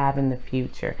what we have in the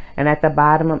future. And at the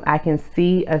bottom, I can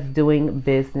see us doing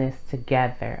business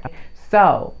together.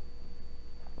 So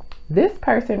this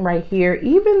person right here,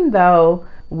 even though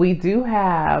we do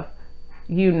have,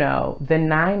 you know, the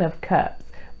 9 of Cups,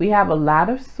 we have a lot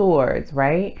of swords,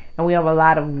 right? And we have a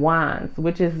lot of wands,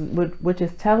 which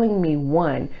is telling me,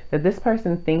 one, that this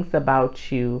person thinks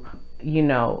about you, you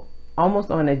know, almost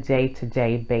on a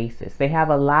day-to-day basis. They have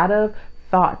a lot of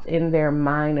thoughts in their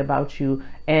mind about you,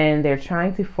 and they're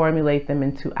trying to formulate them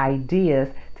into ideas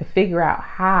to figure out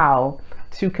how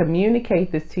to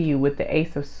communicate this to you with the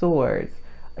Ace of Swords,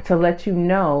 to let you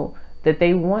know that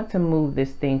they want to move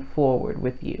this thing forward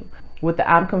with you. With the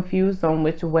I'm confused on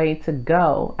which way to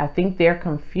go, I think they're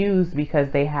confused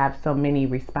because they have so many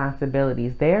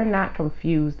responsibilities. They're not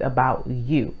confused about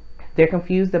you. They're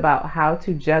confused about how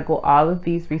to juggle all of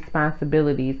these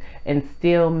responsibilities and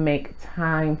still make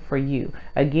time for you.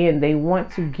 Again, they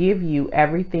want to give you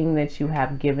everything that you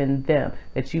have given them,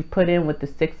 that you've put in with the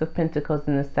 6 of Pentacles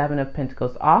and the 7 of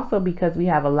Pentacles. Also, because we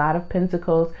have a lot of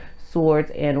Pentacles, Swords,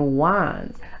 and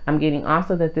Wands, I'm getting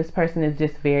also that this person is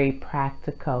just very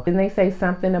practical. And they say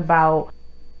something about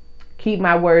keep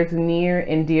my words near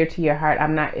and dear to your heart.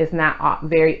 It's not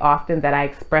very often that I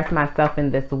express myself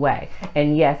in this way.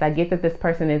 And yes, I get that this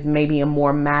person is maybe a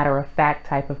more matter-of-fact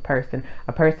type of person,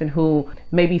 a person who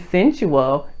may be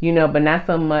sensual, you know, but not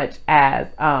so much as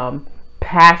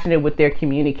passionate with their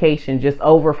communication, just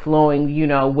overflowing, you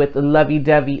know, with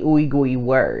lovey-dovey, ooey-gooey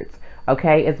words.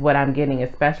 Okay, is what I'm getting,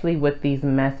 especially with these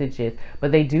messages.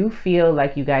 But they do feel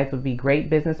like you guys would be great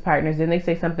business partners. And they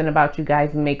say something about you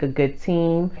guys make a good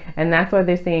team. And that's why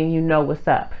they're saying, you know what's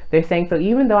up. They're saying, so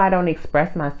even though I don't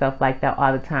express myself like that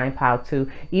all the time, Pile 2,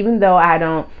 even though I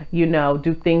don't, you know,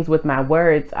 do things with my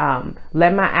words,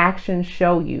 let my actions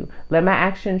show you. Let my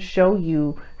actions show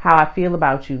you how I feel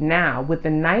about you. Now, with the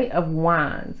Knight of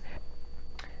Wands,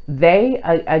 they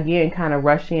again kind of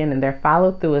rush in, and their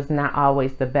follow through is not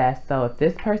always the best. So if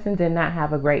this person did not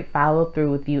have a great follow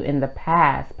through with you in the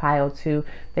past, Pile 2,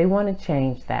 they want to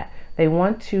change that. They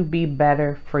want to be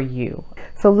better for you.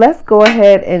 So let's go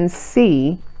ahead and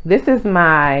see This is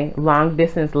my long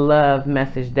distance love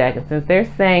message deck. And since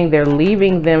they're saying they're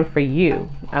leaving them for you,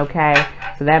 okay?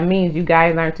 So that means you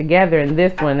guys aren't together in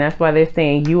this one. That's why they're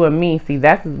saying you and me. See,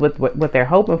 that's what they're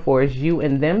hoping for, is you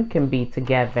and them can be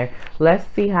together. Let's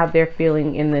see how they're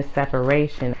feeling in this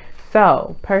separation.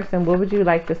 So, person, what would you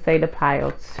like to say to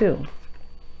pile 2?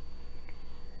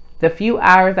 The few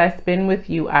hours I spend with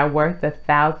you are worth the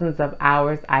thousands of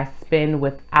hours I spend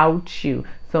without you.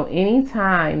 So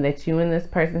anytime that you and this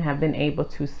person have been able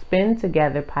to spend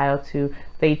together, pile 2,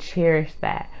 they cherish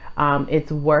that.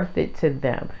 It's worth it to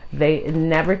them. They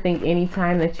never think any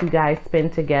time that you guys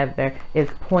spend together is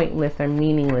pointless or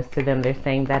meaningless to them. They're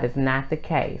saying that is not the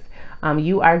case.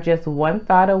 You are just one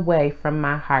thought away from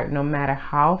my heart, no matter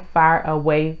how far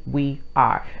away we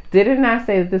are. Did it not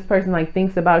say that this person like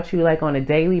thinks about you like on a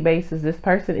daily basis? This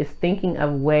person is thinking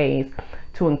of ways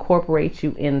to incorporate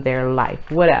you in their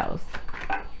life. What else?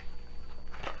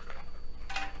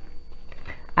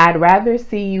 I'd rather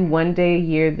see you one day a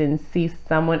year than see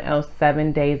someone else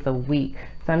 7 days a week.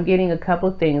 So I'm getting a couple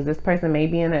things. This person may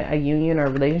be in a union or a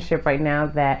relationship right now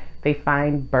that they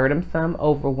find burdensome,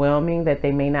 overwhelming, that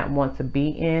they may not want to be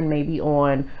in, maybe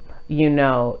on, you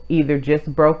know, either just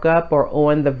broke up or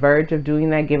on the verge of doing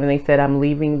that, given they said I'm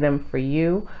leaving them for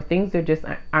you. Things are just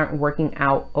aren't working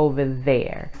out over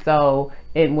there. So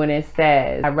when it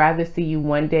says I'd rather see you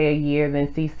one day a year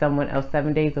than see someone else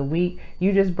 7 days a week,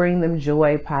 you just bring them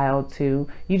joy, pile 2.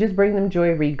 You just bring them joy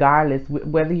regardless.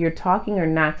 Whether you're talking or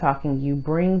not talking, you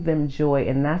bring them joy,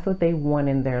 and that's what they want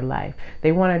in their life.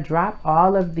 They want to drop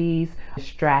all of these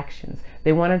distractions.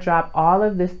 They want to drop all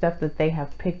of this stuff that they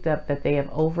have picked up, that they have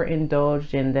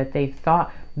overindulged in, that they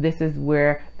thought this is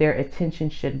where their attention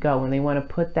should go, and they want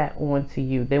to put that onto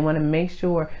you. They want to make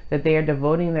sure that they are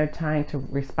devoting their time to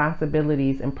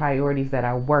responsibilities and priorities that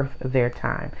are worth their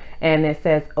time. And it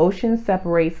says ocean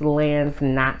separates lands,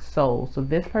 not souls. So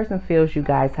this person feels you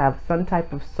guys have some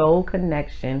type of soul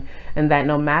connection, and that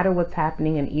no matter what's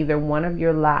happening in either one of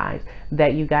your lives,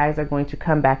 that you guys are going to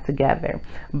come back together.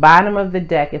 Bottom of the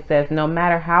deck, it says, no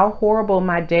matter how horrible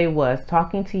my day was,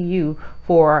 talking to you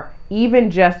for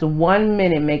even just 1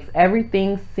 minute makes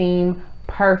everything seem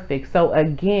perfect. So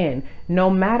again, no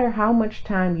matter how much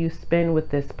time you spend with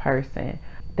this person,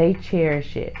 they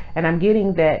cherish it. And I'm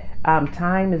getting that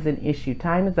time is an issue.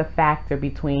 Time is a factor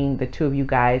between the two of you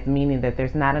guys, meaning that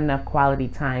there's not enough quality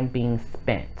time being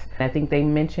spent. I think they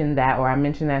mentioned that, or I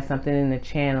mentioned that something in the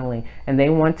channeling, and they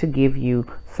want to give you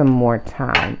some more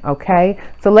time. Okay,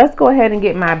 so let's go ahead and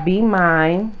get my Be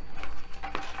Mine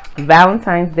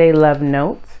Valentine's Day love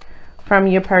notes from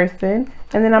your person,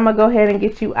 and then I'm gonna go ahead and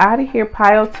get you out of here,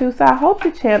 pile 2. So I hope the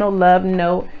channel love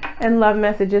note and love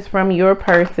messages from your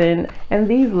person, and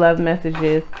these love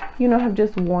messages, you know, have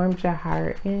just warmed your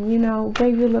heart and, you know,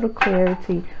 gave you a little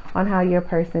clarity on how your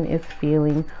person is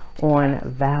feeling on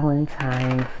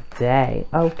Valentine's Day.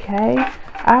 Okay,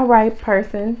 all right,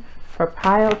 person, for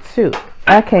pile 2.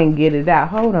 I can't get it out.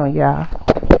 Hold on, y'all.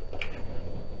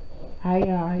 Hi,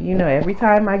 y'all. You know, every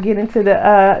time I get into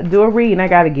the do a reading, I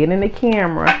gotta get in the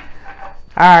camera.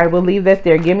 All right, we'll leave that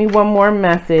there. Give me one more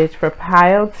message for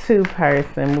pile 2,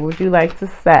 person. What would you like to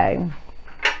say?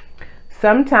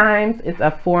 Sometimes it's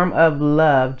a form of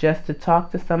love just to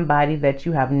talk to somebody that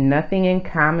you have nothing in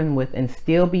common with and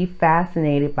still be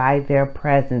fascinated by their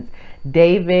presence.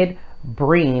 David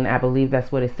Breen, I believe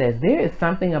that's what it says. There is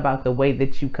something about the way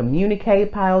that you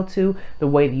communicate, pile 2, the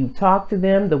way that you talk to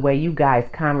them, the way you guys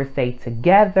conversate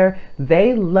together.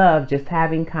 They love just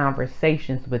having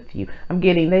conversations with you. I'm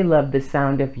getting they love the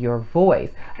sound of your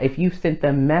voice. If you sent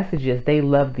them messages, they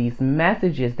love these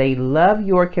messages. They love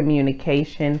your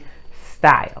communication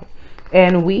style.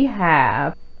 And we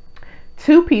have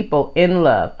 2 people in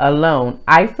love, alone,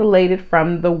 isolated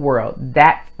from the world.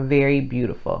 That's very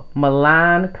beautiful.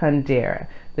 Milan Kundera.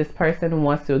 This person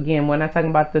wants to, again, we're not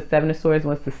talking about the 7 of Swords,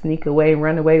 wants to sneak away,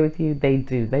 run away with you. They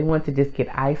do. They want to just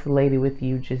get isolated with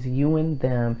you, just you and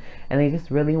them. And they just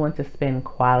really want to spend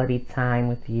quality time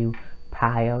with you,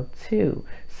 pile 2.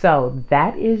 So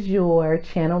that is your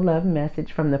channel love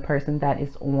message from the person that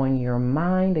is on your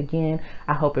mind. Again,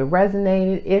 I hope it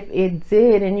resonated. If it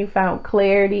did and you found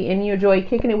clarity and you enjoyed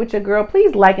kicking it with your girl,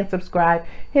 please like and subscribe.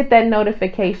 Hit that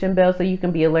notification bell so you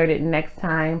can be alerted next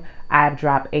time I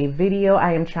drop a video.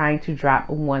 I am trying to drop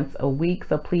once a week,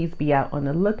 so please be out on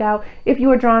the lookout. If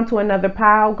you are drawn to another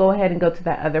pile, go ahead and go to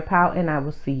that other pile and I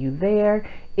will see you there.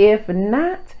 If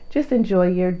not, just enjoy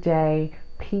your day.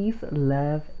 Peace,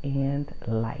 love, and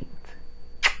light.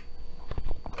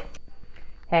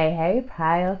 Hey,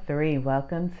 pile 3,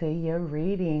 welcome to your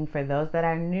reading. For those that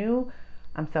are new,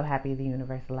 I'm so happy the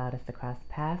universe allowed us to cross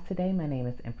paths today. My name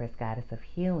is Empress Goddess of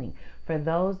Healing. For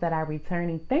those that are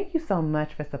returning, thank you so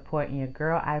much for supporting your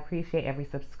girl. I appreciate every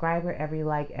subscriber, every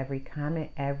like, every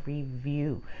comment, every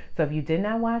view. So if you did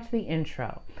not watch the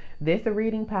intro, this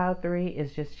reading pile 3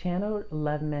 is just channeled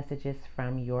love messages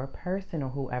from your person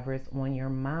or whoever is on your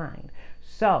mind.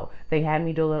 So they had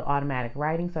me do a little automatic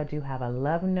writing. So I do have a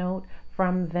love note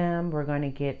from them. We're going to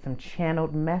get some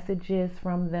channeled messages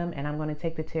from them, and I'm going to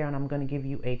take the tarot and I'm going to give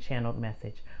you a channeled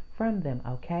message from them.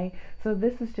 Okay, so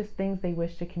this is just things they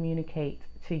wish to communicate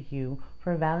to you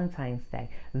for Valentine's Day.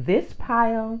 This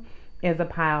pile is a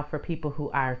pile for people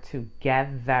who are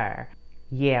together.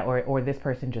 Yeah, or this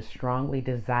person just strongly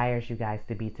desires you guys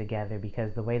to be together,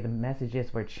 because the way the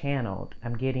messages were channeled,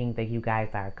 I'm getting that you guys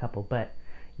are a couple, but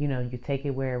you know, you take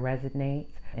it where it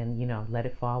resonates and, you know, let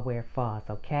it fall where it falls,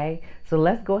 okay? So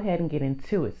let's go ahead and get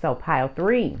into it. So pile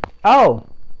 3. Oh,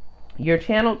 your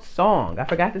channeled song. I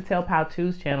forgot to tell pile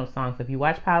 2's channeled song. So if you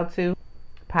watch pile 2,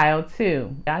 your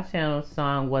channeled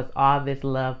song was All This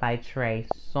Love by Trey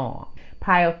Songz.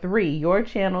 Pile 3, your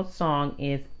channeled song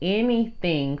is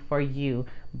Anything for You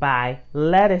by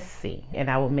Lettucey. And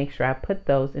I will make sure I put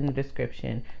those in the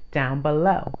description down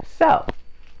below. So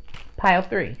pile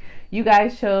 3, you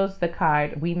guys chose the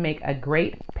card We Make a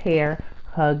Great Pair,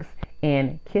 Hugs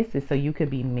and Kisses. So you could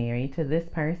be married to this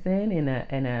person, in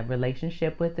a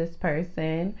relationship with this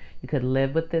person. You could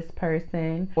live with this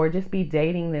person or just be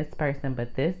dating this person.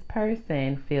 But this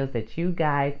person feels that you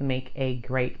guys make a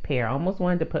great pair. I almost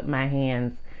wanted to put my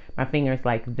fingers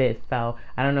like this. So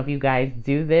I don't know if you guys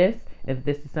do this, if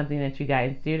this is something that you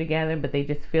guys do together, but they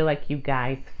just feel like you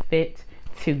guys fit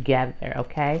together.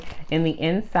 Okay, in the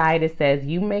inside it says,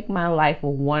 you make my life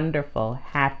wonderful,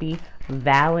 happy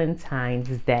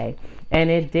Valentine's Day. And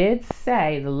it did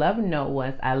say, the love note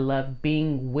was, I love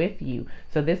being with you.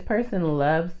 So this person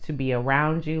loves to be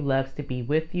around you, loves to be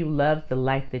with you, loves the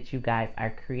life that you guys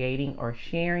are creating or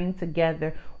sharing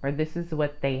together, or this is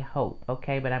what they hope.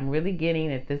 Okay, but I'm really getting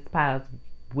that this pile's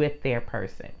with their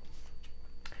person.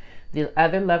 The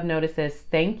other love notice says,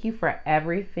 thank you for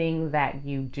everything that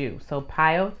you do. So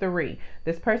pile 3,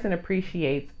 this person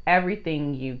appreciates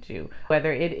everything you do,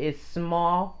 whether it is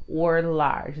small or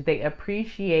large. They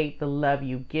appreciate the love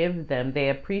you give them. They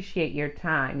appreciate your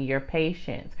time, your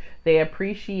patience. They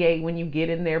appreciate when you get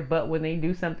in their butt when they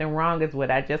do something wrong, is what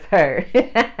I just heard.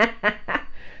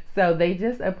 So they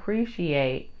just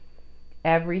appreciate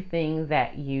everything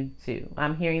that you do.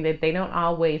 I'm hearing that they don't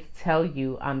always tell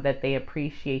you that they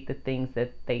appreciate the things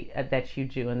that that you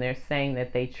do, and they're saying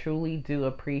that they truly do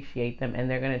appreciate them, and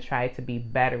they're going to try to be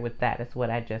better with that, is what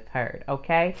I just heard.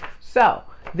 Okay, so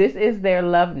this is their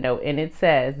love note, and it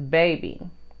says, baby,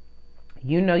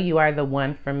 you know you are the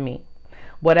one for me.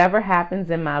 Whatever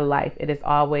happens in my life, it is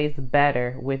always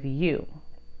better with you.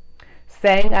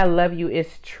 Saying I love you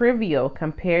is trivial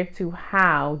compared to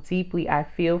how deeply I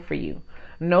feel for you.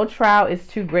 No trial is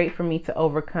too great for me to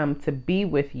overcome to be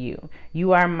with you.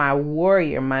 You are my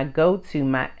warrior, my go-to,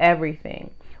 my everything.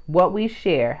 What we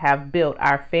share, have built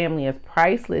our family, is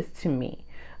priceless to me.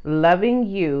 Loving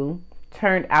you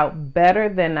turned out better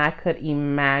than I could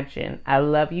imagine. I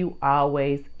love you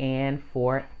always and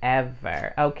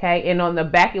forever. Okay, and on the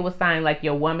back it was signed like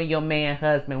your woman, your man,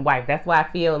 husband, wife. That's why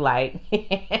I feel like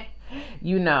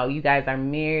you know, you guys are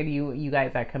married, you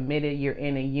guys are committed, you're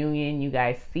in a union, you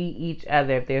guys see each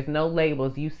other. If there's no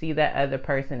labels, you see that other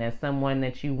person as someone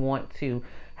that you want to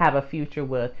have a future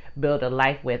with, build a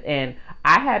life with. And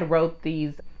I had wrote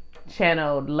these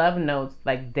channeled love notes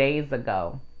like days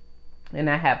ago, and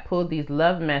I have pulled these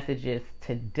love messages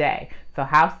today. So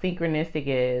how synchronistic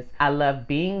is, I love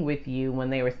being with you, when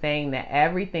they were saying that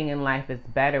everything in life is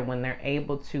better when they're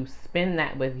able to spend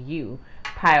that with you.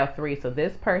 Pile 3, so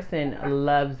this person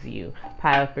loves you.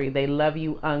 Pile 3, they love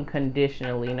you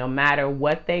unconditionally. No matter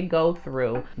what they go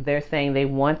through, they're saying they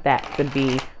want that to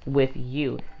be with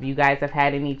you. If you guys have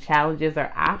had any challenges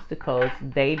or obstacles,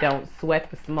 they don't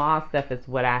sweat the small stuff, is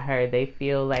what I heard. They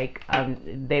feel like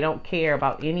they don't care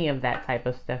about any of that type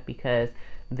of stuff, because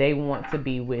they want to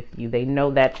be with you. They know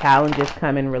that challenges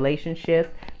come in relationships.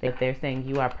 If they're saying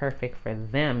you are perfect for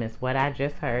them, is what I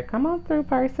just heard. Come on through,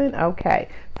 person. Okay,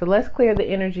 so let's clear the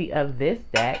energy of this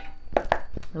deck.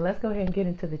 And let's go ahead and get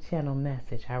into the channel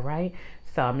message, all right?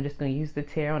 So I'm just going to use the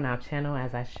tarot and I'll channel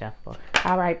as I shuffle.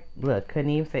 All right, look,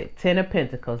 couldn't even say 10 of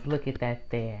Pentacles. Look at that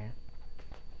there.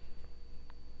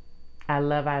 I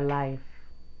love our life.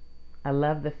 I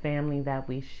love the family that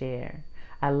we share.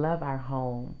 I love our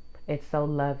home. It's so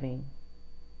loving,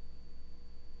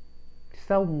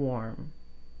 so warm.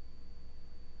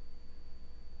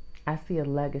 I see a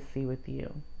legacy with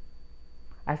you.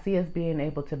 I see us being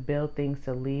able to build things,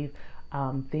 to leave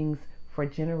things for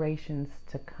generations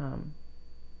to come.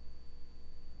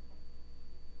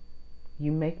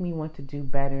 You make me want to do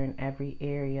better in every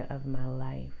area of my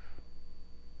life.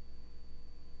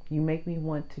 You make me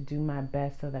want to do my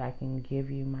best so that I can give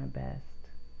you my best.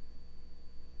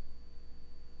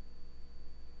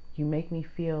 You make me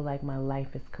feel like my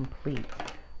life is complete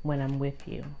when I'm with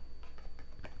you.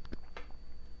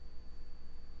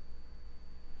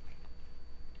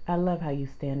 I love how you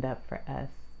stand up for us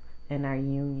and our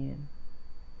union,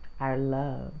 our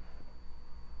love.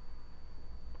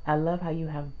 I love how you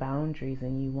have boundaries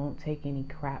and you won't take any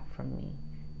crap from me.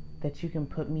 That you can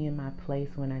put me in my place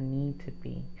when I need to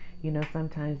be. You know,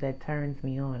 sometimes that turns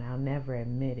me on. I'll never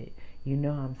admit it. You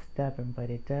know I'm stubborn, but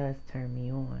it does turn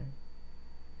me on.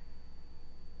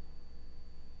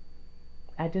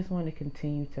 I just want to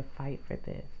continue to fight for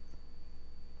this.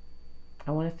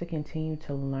 I want us to continue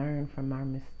to learn from our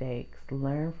mistakes,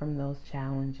 learn from those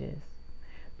challenges,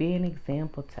 be an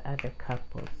example to other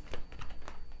couples.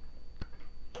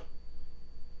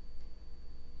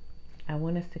 I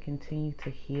want us to continue to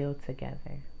heal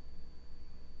together,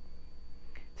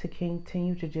 to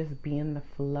continue to just be in the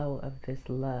flow of this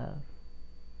love,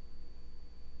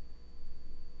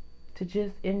 to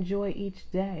just enjoy each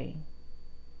day.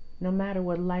 No matter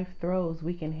what life throws,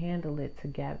 we can handle it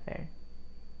together.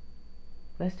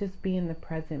 Let's just be in the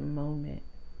present moment.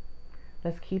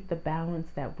 Let's keep the balance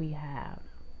that we have.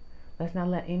 Let's not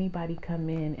let anybody come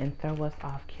in and throw us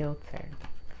off kilter.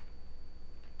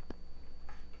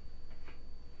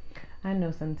 I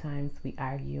know sometimes we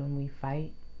argue and we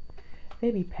fight. They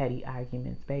be petty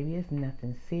arguments, baby. It's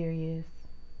nothing serious.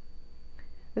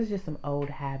 It's just some old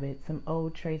habits, some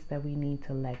old traits that we need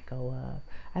to let go of.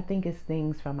 I think it's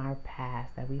things from our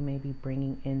past that we may be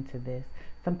bringing into this.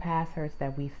 Some past hurts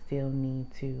that we still need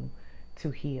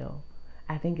to heal.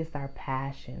 I think it's our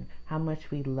passion, how much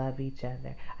we love each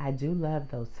other. I do love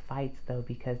those fights though,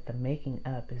 because the making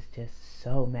up is just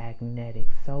so magnetic,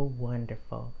 so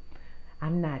wonderful.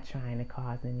 I'm not trying to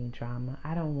cause any drama.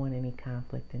 I don't want any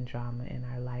conflict and drama in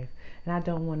our life. And I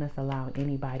don't want us allowing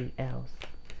anybody else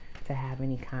to have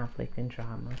any conflict and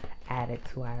drama added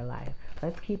to our life.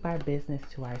 Let's keep our business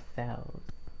to ourselves.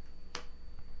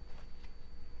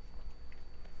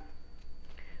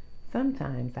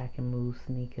 Sometimes I can move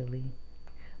sneakily,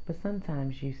 but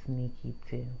sometimes you sneaky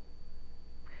too.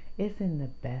 It's in the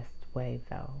best way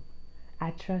though. I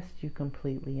trust you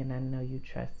completely and I know you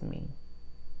trust me.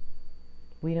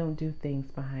 We don't do things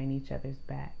behind each other's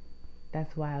back.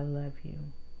 That's why I love you.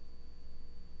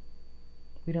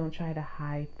 We don't try to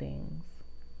hide things,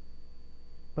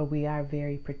 but we are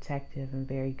very protective and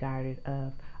very guarded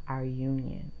of our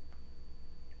union.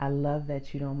 I love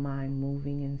that you don't mind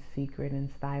moving in secret and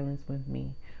silence with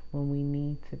me when we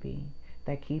need to be.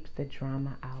 That keeps the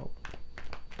drama out.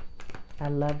 I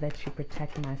love that you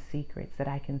protect my secrets, that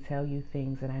I can tell you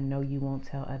things that I know you won't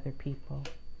tell other people.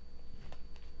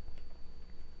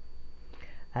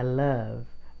 I love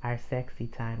our sexy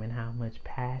time and how much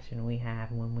passion we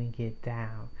have when we get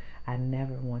down. I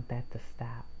never want that to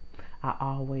stop. I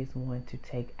always want to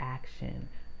take action.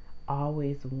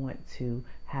 Always want to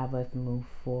have us move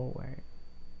forward.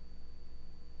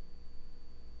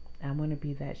 I want to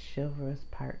be that chivalrous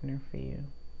partner for you.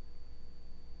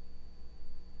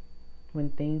 When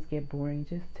things get boring,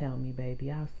 just tell me,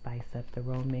 baby. I'll spice up the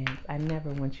romance. I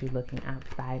never want you looking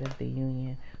outside of the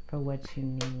union for what you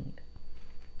need.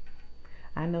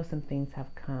 I know some things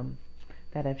have come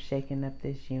that have shaken up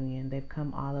this union. They've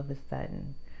come all of a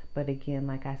sudden. But again,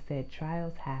 like I said,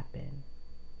 trials happen.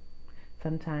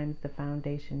 Sometimes the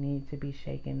foundation needed to be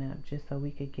shaken up just so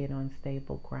we could get on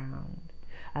stable ground.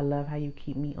 I love how you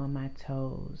keep me on my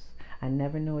toes. I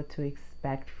never know what to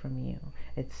expect from you.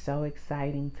 It's so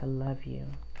exciting to love you.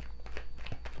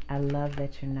 I love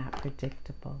that you're not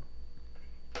predictable.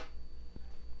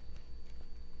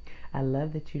 I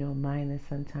love that you don't mind that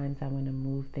sometimes I want to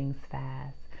move things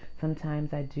fast.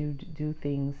 Sometimes I do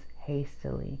things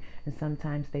hastily, and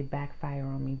sometimes they backfire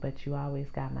on me, but you always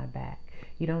got my back.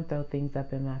 You don't throw things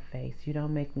up in my face. You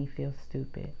don't make me feel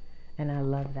stupid, and I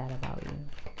love that about you.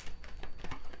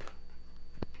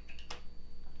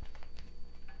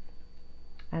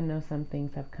 I know some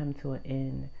things have come to an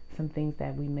end, some things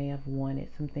that we may have wanted,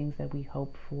 some things that we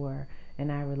hoped for in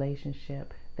our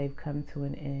relationship. They've come to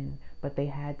an end, but they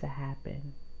had to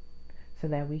happen so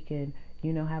that we can,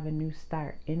 have a new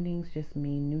start. Endings just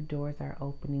mean new doors are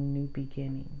opening, new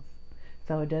beginnings.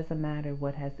 So it doesn't matter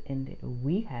what has ended.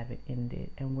 We haven't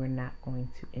ended, and we're not going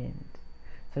to end.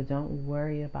 So don't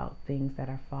worry about things that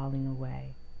are falling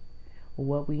away.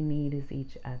 What we need is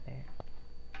each other.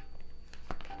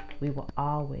 We will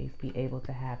always be able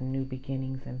to have new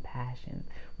beginnings and passions.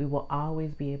 We will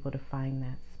always be able to find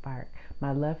that spark.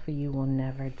 My love for you will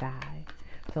never die.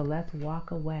 So let's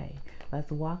walk away.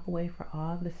 Let's walk away for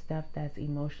all the stuff that's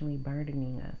emotionally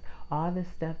burdening us, all the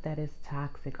stuff that is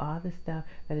toxic, all the stuff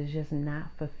that is just not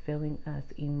fulfilling us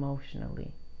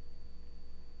emotionally.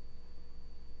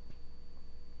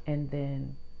 And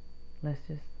then let's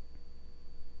just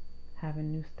have a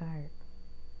new start.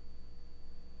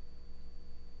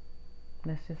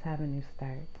 Let's just have a new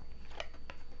start.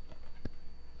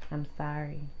 I'm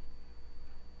sorry.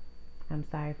 I'm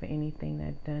sorry for anything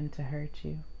that's done to hurt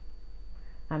you.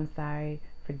 I'm sorry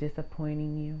for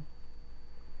disappointing you.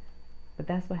 But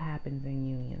that's what happens in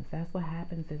unions. That's what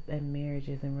happens in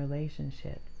marriages and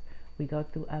relationships. We go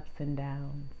through ups and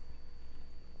downs.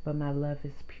 But my love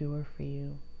is pure for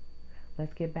you.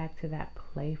 Let's get back to that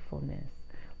playfulness.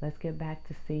 Let's get back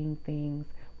to seeing things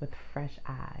with fresh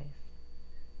eyes.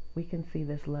 We can see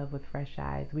this love with fresh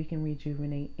eyes. We can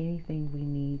rejuvenate anything we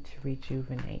need to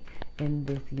rejuvenate in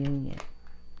this union.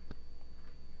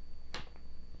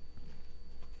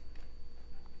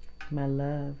 My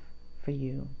love for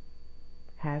you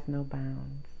has no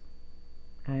bounds.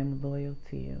 I am loyal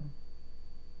to you.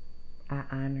 I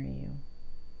honor you.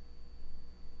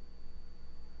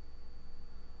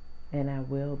 And I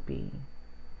will be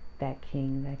that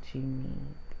king that you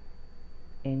need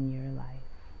in your life.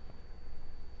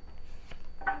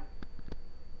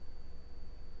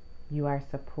 You are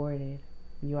supported.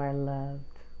 You are loved.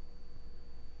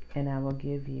 And I will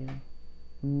give you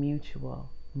mutual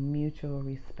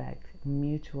respect,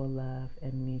 mutual love,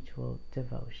 and mutual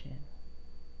devotion.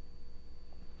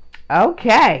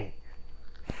 Okay.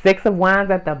 6 of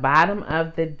Wands at the bottom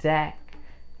of the deck.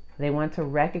 They want to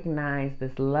recognize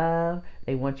this love.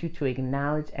 They want you to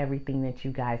acknowledge everything that you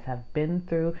guys have been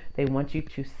through. They want you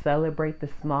to celebrate the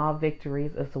small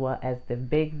victories as well as the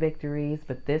big victories.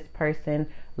 But this person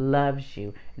loves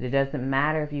you. It doesn't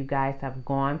matter if you guys have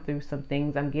gone through some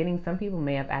things. I'm getting some people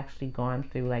may have actually gone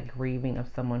through like grieving of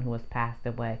someone who has passed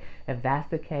away. If that's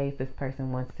the case, this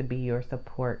person wants to be your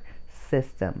support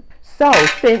system. So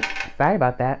sorry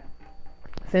about that.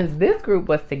 Since this group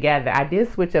was together, I did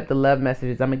switch up the love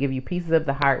messages. I'm going to give you pieces of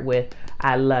the heart with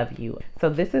I love you. So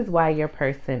this is why your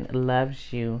person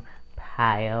loves you,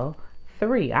 pile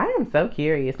 3. I am so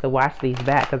curious to watch these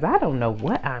back because I don't know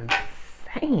what I'm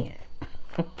saying.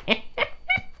 But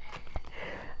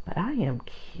I am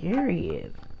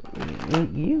curious.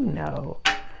 You know.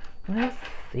 Let's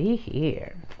see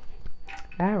here.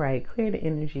 All right, clear the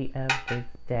energy of this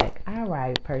deck. All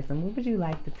right, person, what would you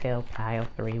like to tell pile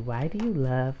 3? Why do you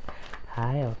love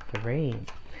pile 3?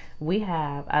 We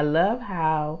have, I love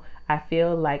how I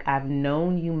feel like I've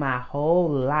known you my whole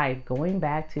life. Going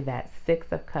back to that 6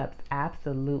 of Cups,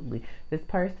 absolutely. This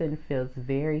person feels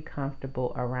very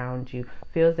comfortable around you,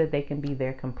 feels that they can be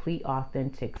their complete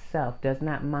authentic self, does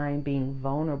not mind being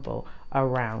vulnerable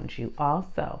around you.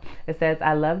 Also, it says,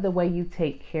 I love the way you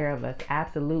take care of us.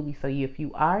 Absolutely. So if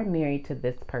you are married to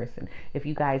this person, if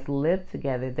you guys live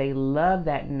together, they love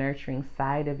that nurturing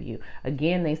side of you.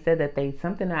 Again, they said that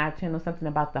something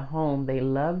about the home. They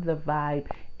love the vibe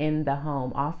in the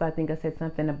home. Also, I think I said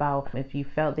something about if you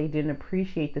felt they didn't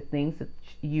appreciate the things that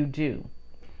you do.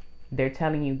 They're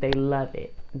telling you they love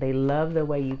it. They love the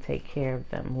way you take care of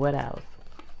them. What else?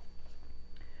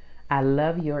 I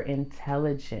love your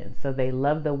intelligence. So they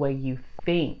love the way you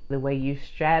think, the way you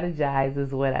strategize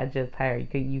is what I just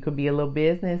heard. You could be a little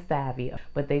business savvy,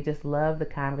 but they just love the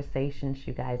conversations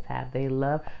you guys have. They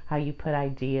love how you put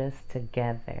ideas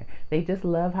together. They just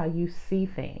love how you see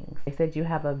things. They said you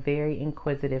have a very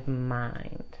inquisitive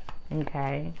mind.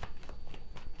 Okay.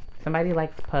 Somebody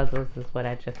likes puzzles is what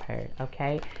I just heard,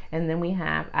 okay? And then we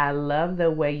have, I love the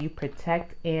way you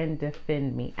protect and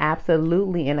defend me.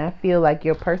 Absolutely, and I feel like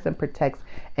your person protects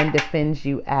and defends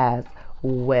you as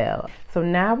well. So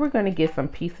now we're going to get some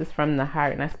pieces from the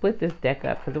heart. And I split this deck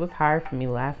up because it was hard for me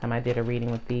last time I did a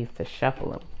reading with these to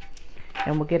shuffle them.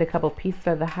 And we'll get a couple pieces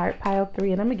of the heart, pile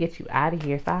 3, and I'm going to get you out of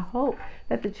here. So I hope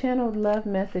that the channeled love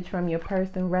message from your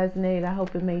person resonated. I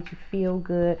hope it made you feel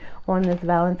good on this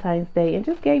Valentine's Day and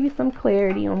just gave you some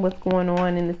clarity on what's going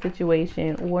on in the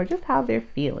situation or just how they're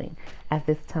feeling at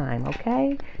this time,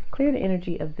 okay? Clear the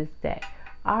energy of this deck.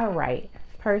 All right,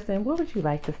 person, what would you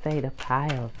like to say to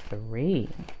pile 3?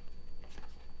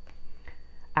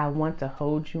 I want to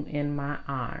hold you in my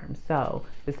arms. So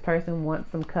this person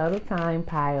wants some cuddle time,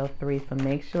 pile 3. So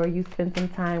make sure you spend some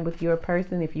time with your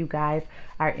person. If you guys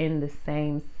are in the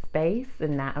same space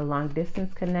and not a long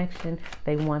distance connection,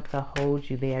 they want to hold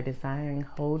you. They are desiring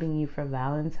holding you for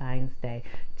Valentine's Day.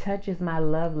 Touch is my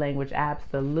love language.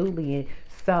 Absolutely.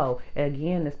 So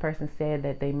again, this person said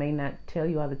that they may not tell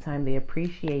you all the time they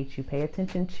appreciate you. Pay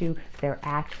attention to their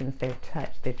actions, their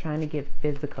touch. They're trying to get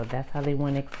physical. That's how they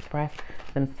want to express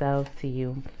themselves to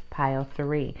you. Pile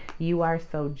 3, you are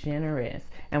so generous.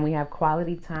 And we have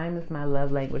quality time as my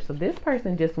love language. So this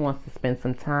person just wants to spend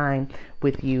some time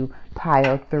with you.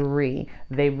 Pile 3,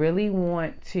 they really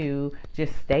want to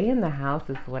just stay in the house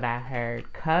is what I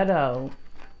heard. Cuddle.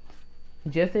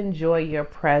 Just enjoy your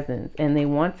presence, and they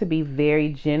want to be very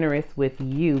generous with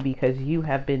you because you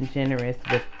have been generous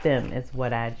with them is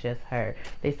what I just heard.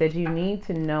 They said you need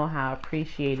to know how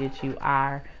appreciated you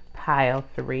are. Pile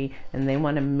 3, and they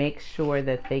want to make sure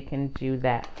that they can do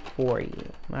that for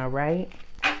you. All right,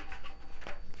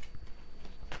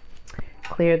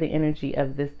 clear the energy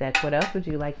of this deck. What else would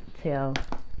you like to tell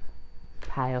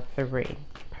Pile 3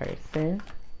 person?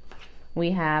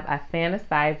 We have, I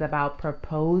fantasize about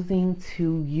proposing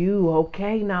to you.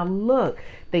 Okay, now look,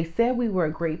 they said we were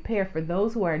a great pair. For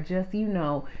those who are just, you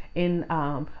know, in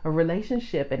a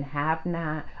relationship and have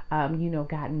not, you know,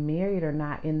 gotten married or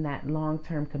not in that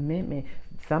long-term commitment,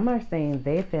 some are saying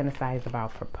they fantasize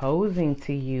about proposing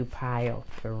to you. Pile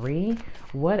 3.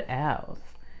 What else?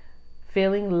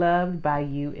 Feeling loved by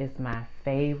you is my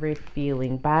favorite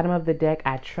feeling. Bottom of the deck,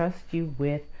 I trust you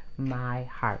with my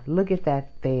heart. Look at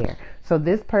that there. So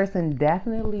this person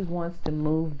definitely wants to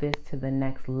move this to the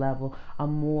next level, a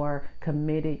more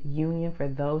committed union for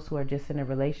those who are just in a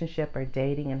relationship or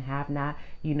dating and have not,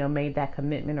 you know, made that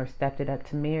commitment or stepped it up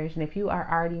to marriage. And if you are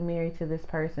already married to this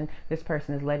person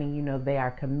is letting you know they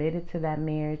are committed to that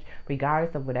marriage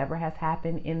regardless of whatever has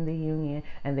happened in the union,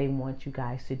 and they want you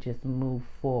guys to just move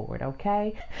forward.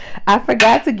 Okay, I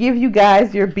forgot to give you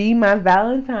guys your Be My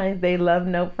Valentine's Day love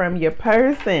note from your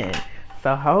person.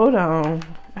 So hold on.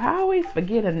 I always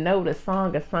forget a note, a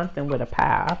song, or something with a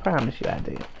pile. I promise you I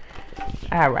do.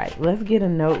 All right, let's get a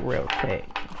note real quick.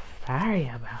 Sorry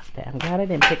about that. I'm glad I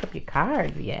didn't pick up your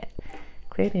cards yet.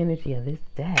 Clear the energy of this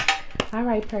deck. All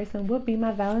right, person, what Be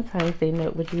My Valentine's Day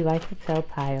note would you like to tell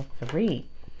Pile 3?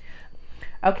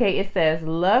 Okay, it says,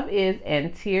 love is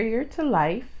anterior to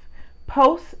life,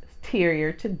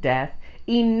 posterior to death,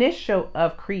 initial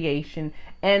of creation,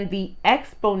 and the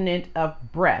exponent of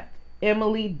breath.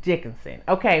 Emily Dickinson.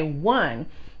 Okay, 1,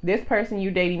 this person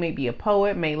you're dating may be a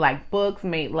poet, may like books,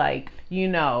 may like, you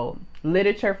know,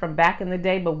 literature from back in the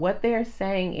day, but what they're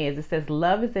saying is, it says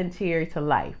love is anterior to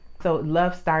life. So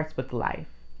love starts with life.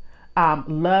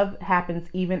 Love happens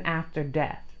even after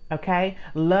death. Okay,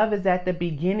 love is at the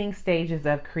beginning stages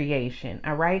of creation.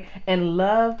 All right, and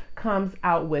love comes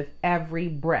out with every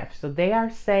breath. So they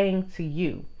are saying to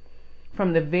you,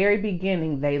 from the very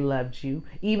beginning, they loved you.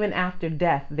 Even after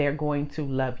death, they're going to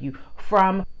love you.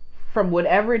 From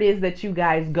whatever it is that you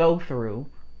guys go through,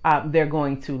 they're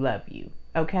going to love you.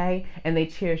 Okay? And they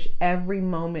cherish every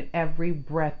moment, every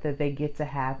breath that they get to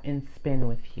have and spend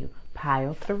with you.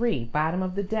 Pile 3, bottom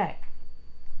of the deck.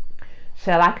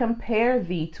 Shall I compare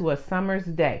thee to a summer's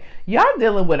day? Y'all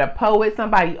dealing with a poet,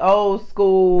 somebody old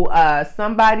school,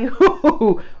 somebody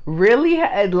who really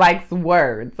likes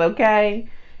words, okay?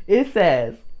 It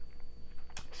says,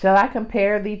 shall I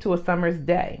compare thee to a summer's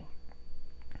day?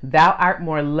 Thou art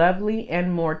more lovely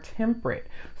and more temperate,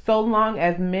 so long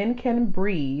as men can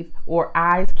breathe or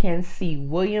eyes can see.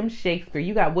 William Shakespeare.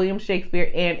 You got William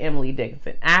Shakespeare and Emily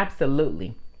Dickinson.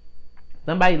 Absolutely.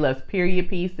 Somebody loves period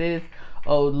pieces,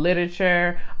 old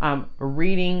literature,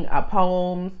 reading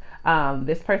poems.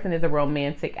 This person is a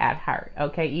romantic at heart.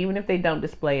 Okay, even if they don't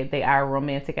display it, they are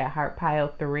romantic at heart.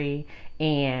 Pile 3,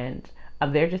 and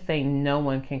they're just saying no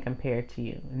one can compare to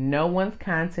you. No one's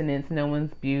continence, no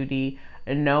one's beauty,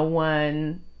 no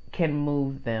one can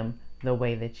move them the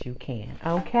way that you can.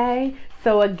 Okay,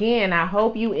 so again, I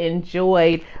hope you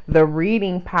enjoyed the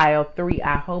reading, Pile 3.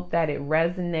 I hope that it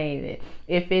resonated.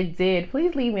 If it did,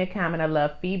 please leave me a comment. I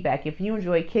love feedback. If you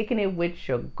enjoy kicking it with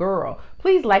your girl,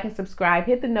 please like and subscribe.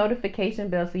 Hit the notification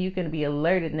bell so you can be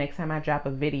alerted next time I drop a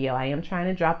video. I am trying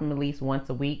to drop them at least once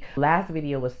a week. Last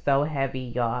video was so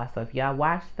heavy, y'all. So if y'all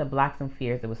watched the Blocks and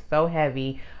Fears, it was so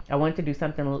heavy. I wanted to do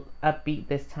something upbeat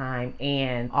this time,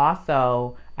 and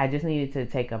also I just needed to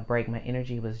take a break. My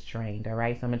energy was drained. All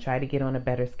right, so I'm gonna try to get on a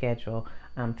better schedule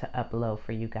to upload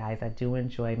for you guys. I do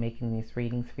enjoy making these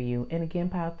readings for you. And again,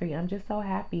 Pile 3, I'm just so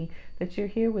happy that you're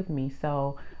here with me.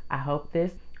 So I hope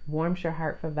this warms your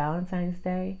heart for Valentine's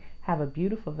Day. Have a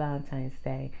beautiful Valentine's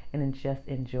Day, and then just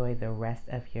enjoy the rest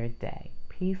of your day.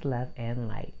 Peace, love, and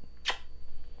light.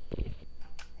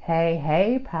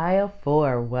 Hey, Pile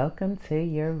 4, welcome to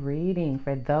your reading.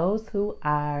 For those who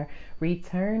are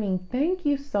returning, thank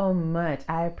you so much.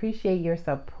 I appreciate your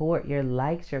support, your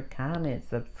likes, your comments,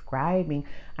 subscribe. subscribing.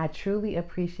 I truly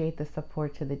appreciate the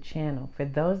support to the channel. For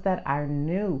those that are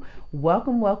new,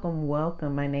 welcome, welcome,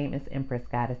 welcome. My name is Empress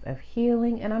Goddess of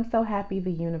Healing, and I'm so happy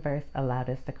the universe allowed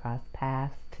us to cross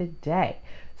paths today.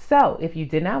 So if you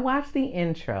did not watch the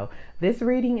intro, this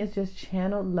reading is just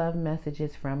channeled love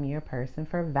messages from your person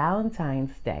for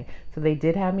Valentine's Day. So they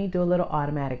did have me do a little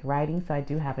automatic writing, so I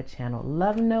do have a channeled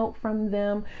love note from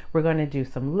them. We're going to do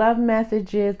some love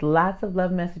messages, lots of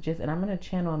love messages, and I'm going to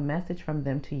channel a message from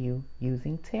them to you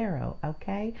using tarot,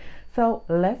 okay? So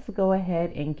let's go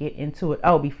ahead and get into it.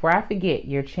 Oh, before I forget,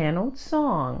 your channeled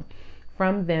song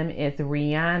from them is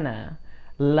Rihanna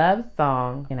Love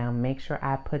Song, and I'll make sure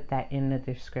I put that in the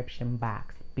description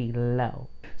box below.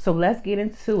 So let's get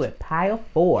into it. Pile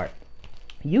 4.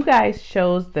 You guys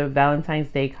chose the Valentine's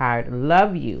Day card,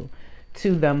 Love You,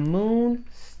 to the moon,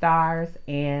 stars,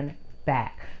 and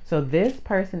back. So this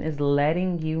person is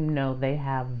letting you know they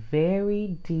have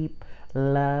very deep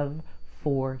love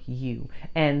for you.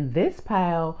 And this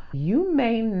pile, you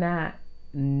may not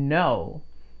know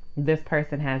this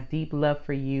person has deep love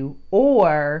for you,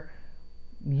 or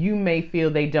you may feel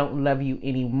they don't love you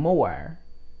anymore,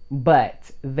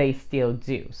 but they still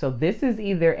do. So this is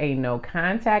either a no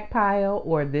contact pile,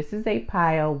 or this is a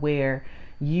pile where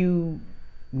you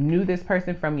knew this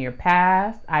person from your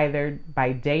past, either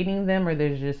by dating them, or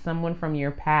there's just someone from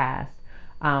your past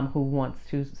who wants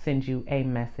to send you a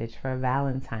message for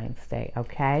Valentine's Day,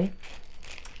 okay?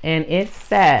 And it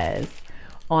says,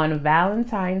 on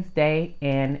Valentine's Day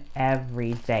and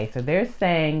every day. So they're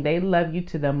saying they love you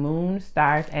to the moon,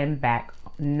 stars, and back.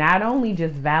 Not only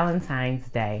just Valentine's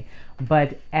Day,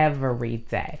 but every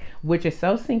day, which is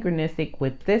so synchronistic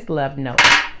with this love note.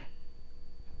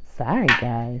 Sorry,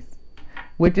 guys.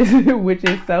 Which is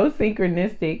so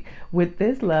synchronistic with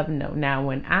this love note. Now,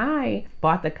 when I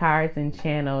bought the cards and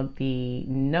channeled the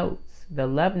notes, the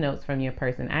love notes from your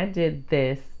person, I did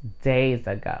this days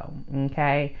ago,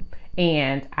 okay?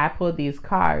 And I pulled these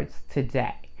cards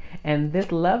today. And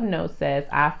this love note says,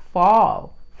 I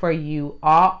fall for you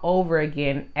all over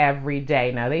again every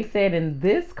day. Now, they said in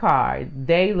this card,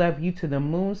 they love you to the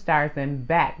moon, stars, and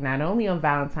back, not only on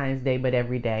Valentine's Day, but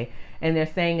every day. And they're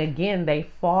saying again, they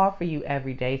fall for you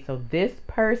every day. So this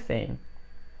person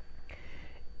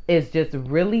is just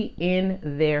really in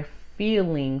their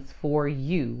feelings for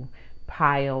you.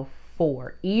 Pile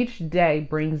 4. Each day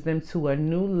brings them to a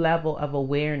new level of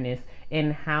awareness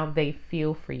in how they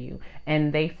feel for you.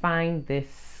 And they find this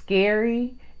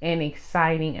scary and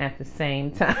exciting at the same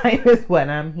time is what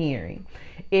I'm hearing.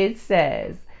 It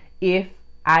says, if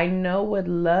I know what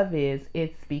love is,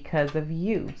 it's because of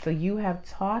you. So you have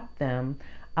taught them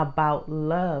about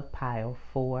love, pile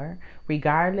 4,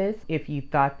 regardless if you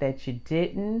thought that you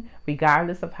didn't,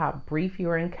 regardless of how brief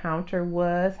your encounter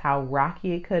was, how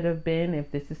rocky it could have been,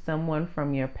 if this is someone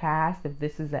from your past, if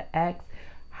this is an ex,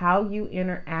 how you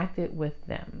interacted with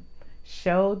them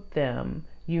showed them,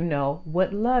 you know,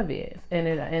 what love is.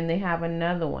 And they have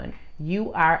another one,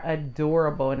 you are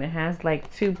adorable, and it has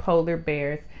like 2 polar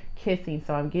bears kissing.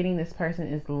 So I'm getting this person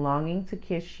is longing to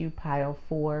kiss you, pile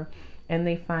 4, and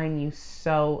they find you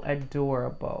so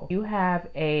adorable. You have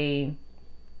a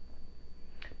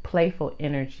playful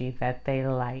energy that they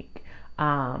like.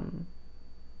 I'm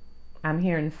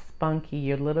hearing spunky.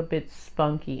 You're a little bit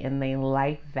spunky, and they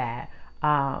like that.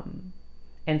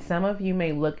 And some of you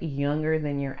may look younger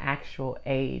than your actual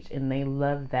age, and they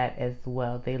love that as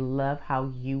well. They love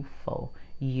how youthful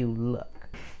you look.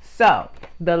 So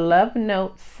the love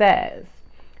note says,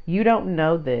 you don't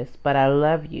know this, but I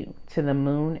love you to the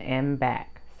moon and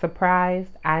back.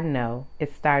 Surprised? I know.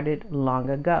 It started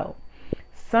long ago.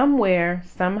 Somewhere,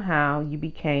 somehow, you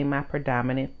became my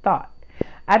predominant thought.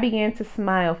 I began to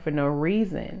smile for no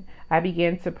reason. I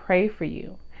began to pray for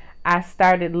you. I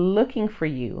started looking for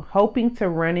you, hoping to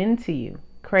run into you.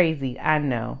 Crazy, I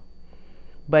know.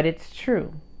 But it's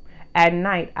true. At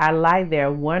night, I lie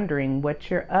there wondering what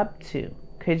you're up to.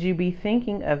 Could you be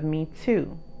thinking of me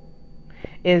too?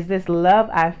 Is this love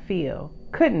I feel?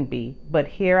 Couldn't be, but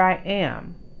here I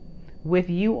am, with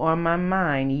you on my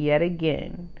mind yet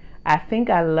again. I think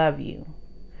I love you.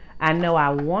 I know I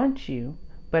want you,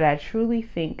 but I truly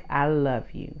think I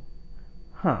love you.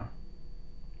 Huh.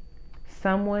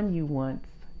 Someone you once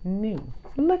knew.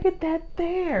 Look at that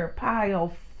there,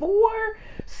 pile 4.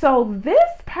 So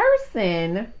this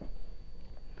person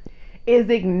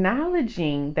is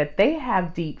acknowledging that they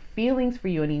have deep feelings for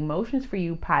you and emotions for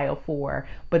you, pile 4,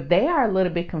 but they are a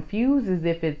little bit confused as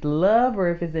if it's love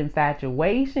or if it's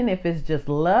infatuation, if it's just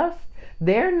lust.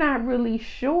 They're not really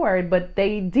sure, but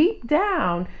they deep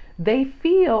down, they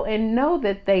feel and know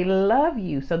that they love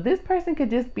you. So this person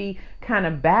could just be kind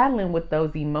of battling with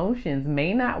those emotions,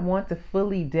 may not want to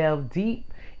fully delve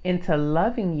deep into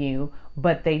loving you,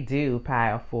 but they do,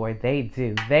 pile 4. They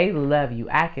do. They love you.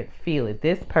 I can feel it.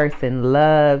 This person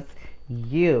loves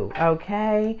you.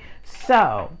 Okay?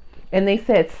 So, and they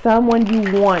said someone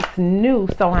you once knew.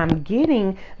 So I'm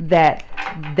getting that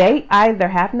they either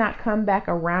have not come back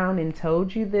around and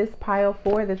told you this, pile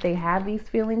 4, that they have these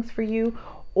feelings for you,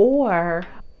 or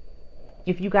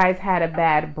if you guys had a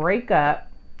bad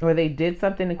breakup or they did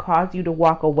something to cause you to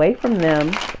walk away from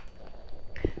them,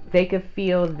 they could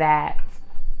feel that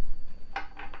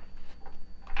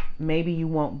maybe you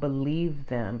won't believe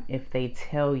them if they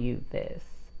tell you this.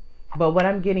 But what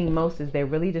I'm getting most is they're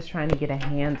really just trying to get a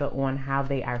handle on how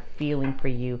they are feeling for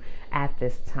you at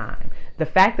this time. The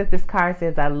fact that this card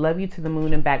says, I love you to the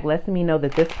moon and back, lets me know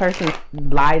that this person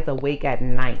lies awake at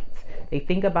night. They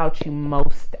think about you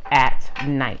most at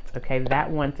night. Okay, that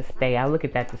one to stay. I look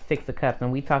at that, the 6 of Cups,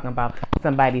 and we talking about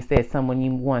somebody said someone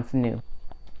you once knew.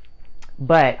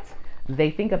 But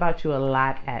they think about you a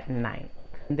lot at night.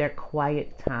 Their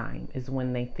quiet time is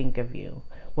when they think of you.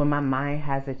 When my mind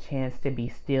has a chance to be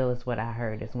still is what I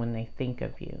heard, is when they think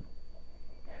of you.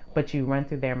 But you run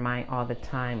through their mind all the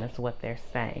time is what they're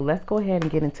saying. Let's go ahead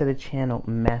and get into the channel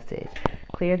message.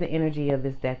 Clear the energy of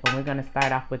this deck, and we're going to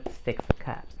start off with the 6 of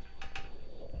Cups.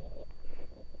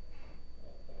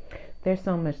 There's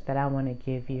so much that I want to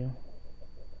give you.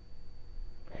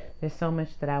 There's so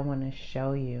much that I want to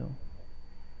show you.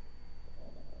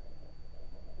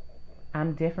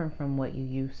 I'm different from what you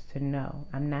used to know.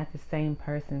 I'm not the same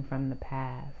person from the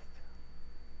past.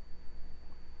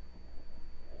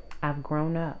 I've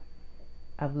grown up.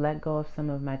 I've let go of some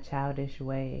of my childish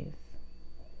ways.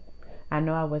 I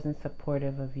know I wasn't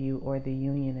supportive of you or the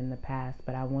union in the past,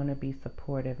 but I want to be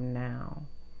supportive now.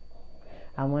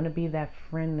 I want to be that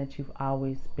friend that you've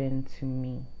always been to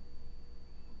me.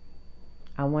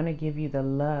 I want to give you the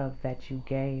love that you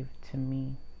gave to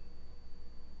me.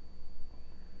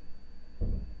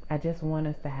 I just want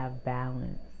us to have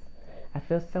balance. I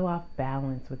feel so off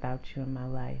balance without you in my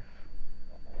life.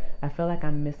 I feel like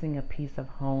I'm missing a piece of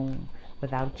home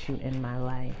without you in my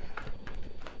life.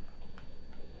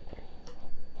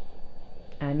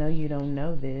 I know you don't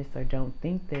know this or don't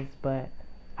think this, but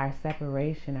our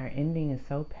separation, our ending is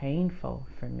so painful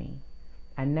for me.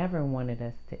 I never wanted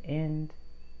us to end.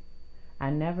 I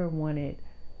never wanted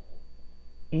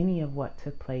any of what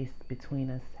took place between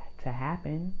us to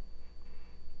happen.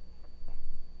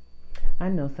 I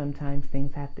know sometimes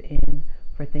things have to end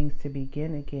for things to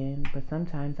begin again, but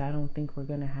sometimes I don't think we're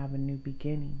going to have a new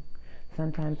beginning.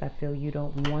 Sometimes I feel you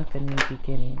don't want the new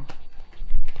beginning.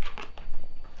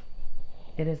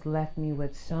 It has left me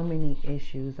with so many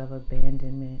issues of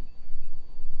abandonment.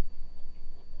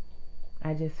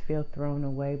 I just feel thrown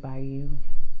away by you.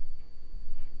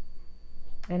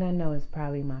 And I know it's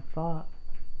probably my fault,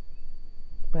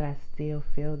 but I still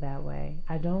feel that way.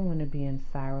 I don't want to be in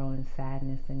sorrow and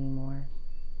sadness anymore.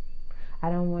 I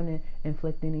don't want to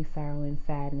inflict any sorrow and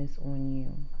sadness on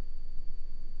you.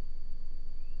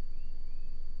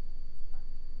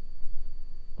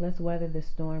 Let's weather the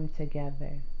storm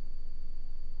together.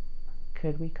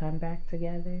 Could we come back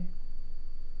together?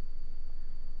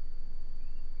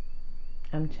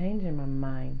 I'm changing my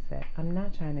mindset. I'm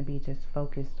not trying to be just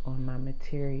focused on my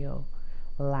material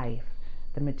life,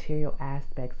 the material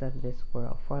aspects of this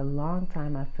world. For a long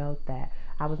time, I felt that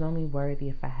I was only worthy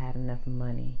if I had enough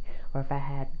money or if I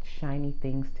had shiny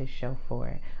things to show for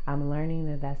it. I'm learning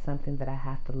that that's something that I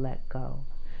have to let go.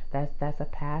 That's a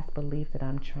past belief that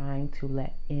I'm trying to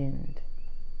let end.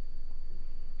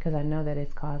 Because I know that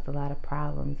it's caused a lot of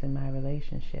problems in my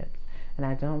relationships. And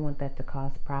I don't want that to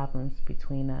cause problems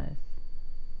between us.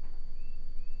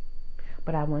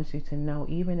 But I want you to know,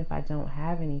 even if I don't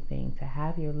have anything, to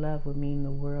have your love would mean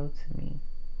the world to me.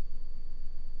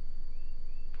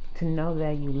 To know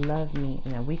that you love me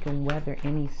and that we can weather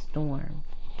any storm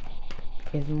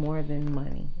is more than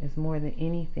money. Is more than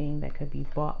anything that could be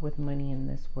bought with money in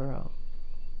this world.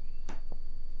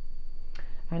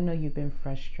 I know you've been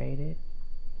frustrated.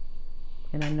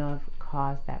 And I know I've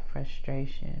caused that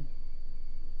frustration.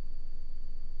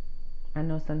 I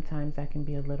know sometimes I can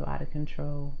be a little out of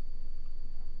control.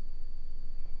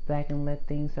 That I can let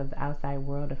things of the outside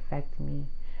world affect me.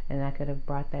 And I could have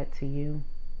brought that to you.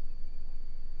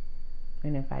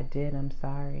 And if I did, I'm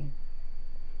sorry.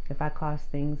 If I caused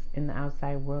things in the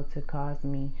outside world to cause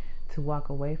me to walk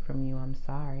away from you, I'm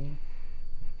sorry.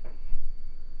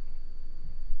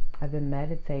 I've been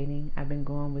meditating. I've been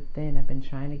going within. I've been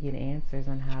trying to get answers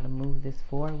on how to move this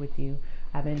forward with you.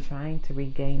 I've been trying to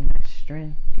regain my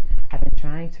strength. I've been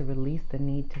trying to release the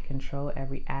need to control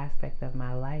every aspect of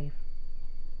my life.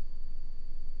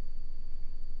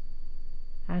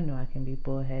 I know I can be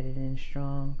bullheaded and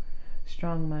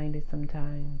strong-minded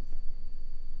sometimes.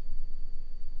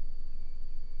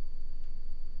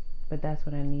 But that's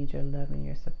when I need your love and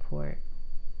your support.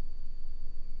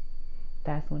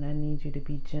 That's when I need you to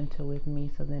be gentle with me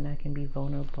so then I can be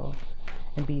vulnerable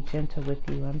and be gentle with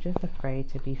you. I'm just afraid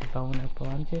to be vulnerable.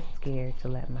 I'm just scared to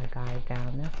let my guard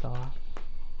down, that's all.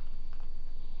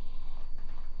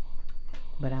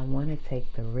 But I want to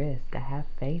take the risk. I have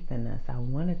faith in us. I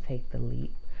want to take the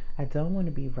leap. I don't want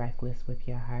to be reckless with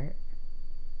your heart.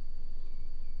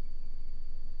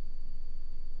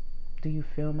 Do you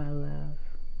feel my love?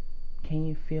 Can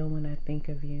you feel when I think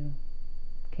of you?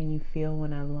 Can you feel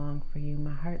when I long for you?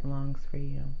 My heart longs for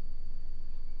you.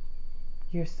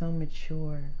 You're so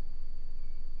mature.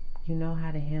 You know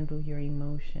how to handle your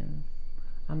emotions.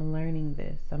 I'm learning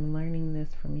this. I'm learning this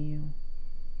from you.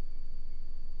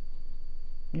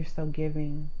 You're so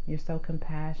giving. You're so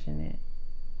compassionate.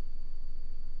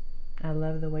 I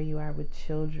love the way you are with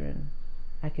children.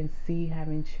 I can see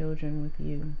having children with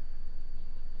you.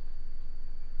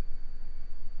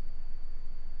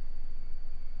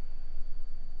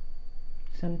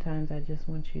 Sometimes I just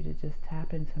want you to just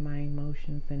tap into my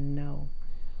emotions and know.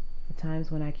 The times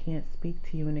when I can't speak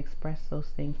to you and express those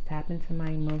things, tap into my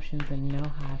emotions and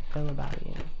know how I feel about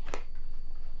you.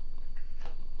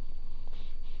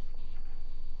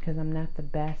 Because I'm not the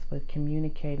best with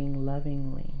communicating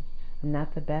lovingly. I'm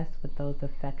not the best with those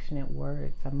affectionate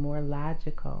words. I'm more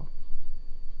logical.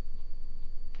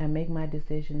 I make my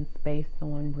decisions based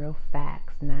on real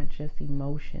facts, not just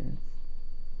emotions.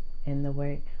 And the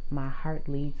way my heart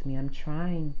leads me, I'm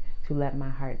trying to let my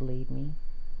heart lead me.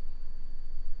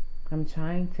 I'm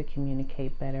trying to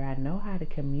communicate better. I know how to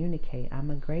communicate.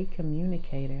 I'm a great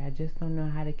communicator. I just don't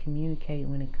know how to communicate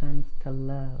when it comes to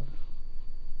love.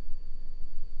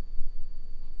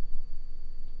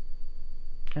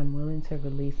 I'm willing to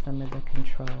release some of the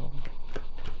control.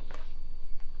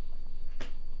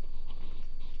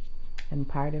 And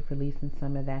part of releasing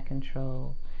some of that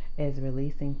control is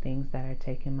releasing things that are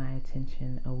taking my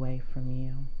attention away from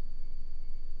you.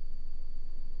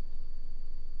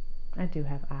 I do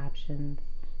have options.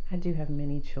 I do have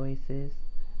many choices,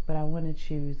 but I want to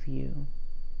choose you.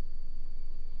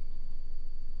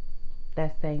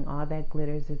 That saying, all that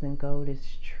glitters isn't gold,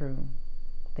 is true.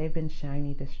 They've been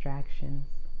shiny distractions.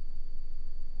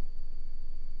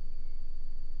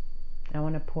 I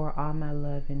want to pour all my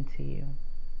love into you.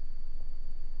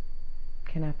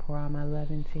 Can I pour all my love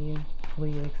into you? Will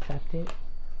you accept it?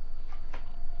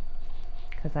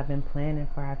 Because I've been planning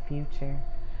for our future.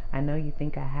 I know you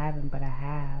think I haven't, but I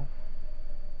have.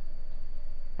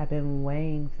 I've been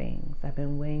weighing things. I've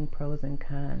been weighing pros and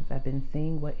cons. I've been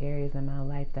seeing what areas in my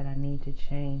life that I need to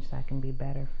change so I can be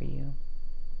better for you.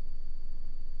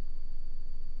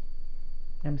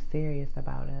 I'm serious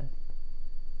about us.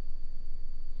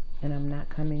 And I'm not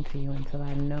coming to you until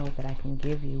I know that I can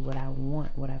give you what I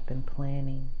want, what I've been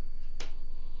planning.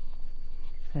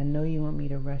 I know you want me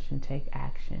to rush and take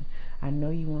action. I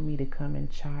know you want me to come and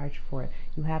charge for it.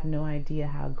 You have no idea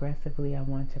how aggressively I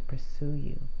want to pursue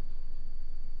you.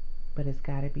 But it's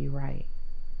got to be right.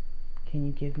 Can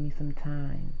you give me some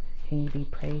time? Can you be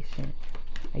patient?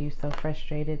 Are you so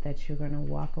frustrated that you're going to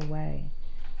walk away?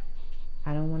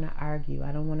 I don't want to argue.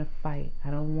 I don't want to fight.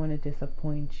 I don't want to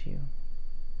disappoint you.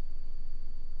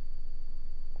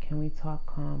 Can we talk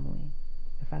calmly?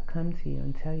 If I come to you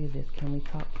and tell you this, can we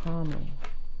talk calmly?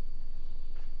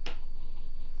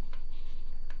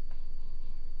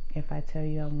 If I tell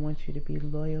you I want you to be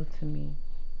loyal to me,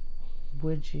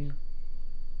 would you?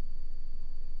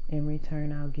 In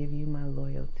return, I'll give you my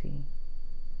loyalty.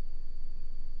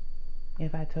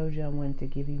 If I told you I wanted to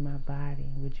give you my body,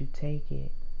 would you take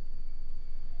it?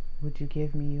 Would you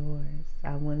give me yours?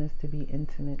 I want us to be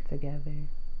intimate together.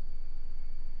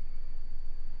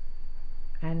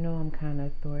 I know I'm kind of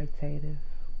authoritative.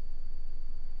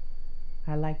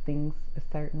 I like things a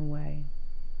certain way.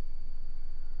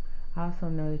 I also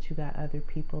know that you got other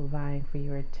people vying for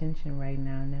your attention right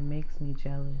now, and that makes me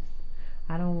jealous.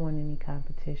 I don't want any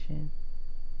competition.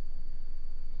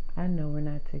 I know we're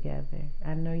not together.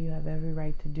 I know you have every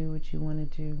right to do what you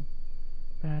want to do,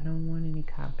 but I don't want any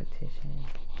competition.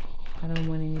 I don't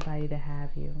want anybody to have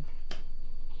you.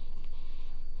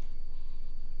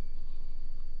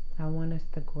 I want us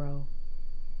to grow.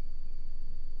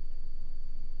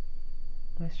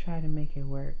 Let's try to make it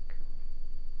work.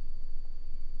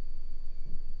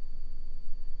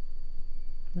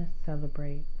 Let's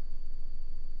celebrate.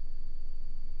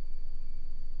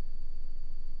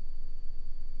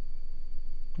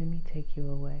 Let me take you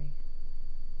away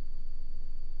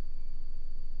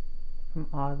from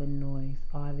all the noise,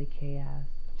 all the chaos.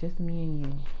 Just me and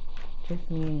you. Just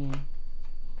me and you.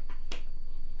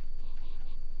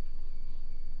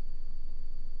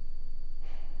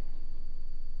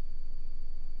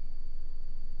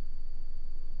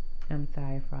 I'm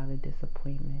sorry for all the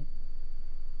disappointment,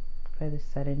 for the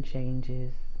sudden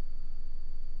changes,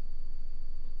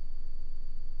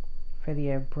 for the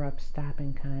abrupt stop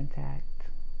in contact.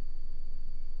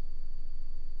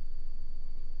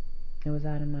 It was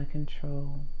out of my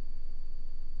control.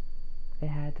 It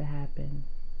had to happen.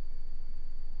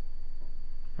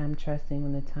 I'm trusting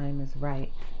when the time is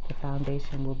right, the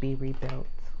foundation will be rebuilt.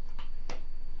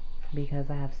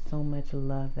 Because I have so much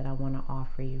love that I want to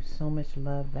offer you, so much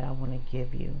love that I want to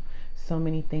give you, so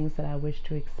many things that I wish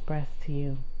to express to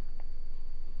you.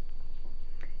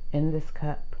 In this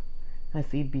cup, I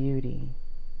see beauty.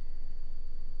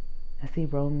 I see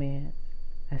romance.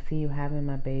 I see you having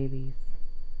my babies.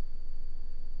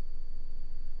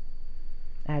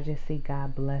 I just see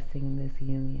God blessing this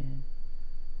union.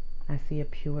 I see a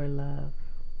pure love.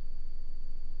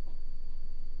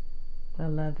 A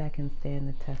love that can stand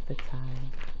the test of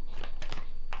time.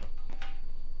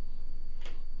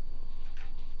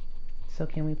 So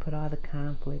can we put all the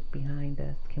conflict behind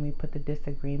us? Can we put the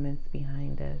disagreements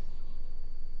behind us?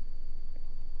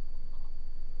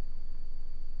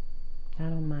 I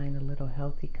don't mind a little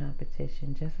healthy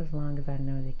competition, just as long as I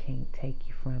know they can't take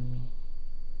you from me.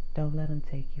 Don't let them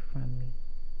take you from me.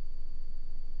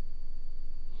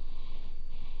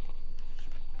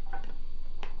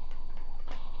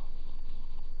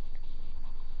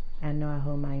 I know I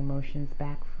hold my emotions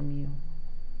back from you,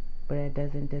 but it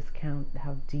doesn't discount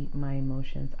how deep my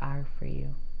emotions are for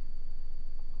you.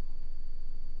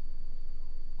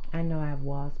 I know I have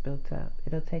walls built up.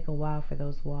 It'll take a while for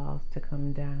those walls to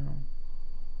come down.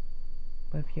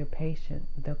 But if you're patient,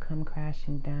 they'll come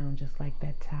crashing down just like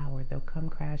that tower. They'll come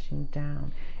crashing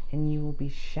down, and you will be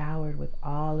showered with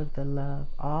all of the love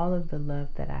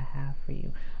that I have for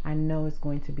you. I know it's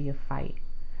going to be a fight.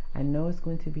 I know it's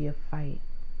going to be a fight.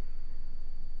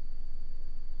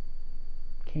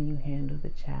 Can you handle the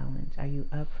challenge? Are you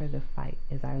up for the fight?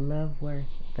 Is our love worth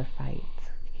the fight?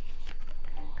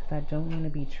 Because I don't want to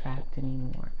be trapped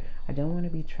anymore. I don't want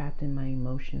to be trapped in my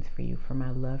emotions for you, for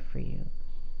my love for you.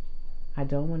 I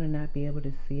don't want to not be able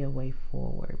to see a way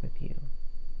forward with you.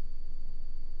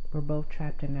 We're both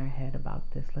trapped in our head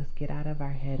about this. Let's get out of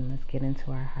our head and let's get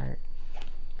into our heart.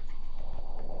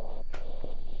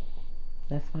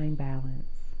 Let's find balance.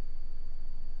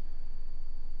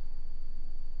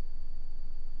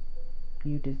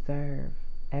 You deserve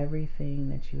everything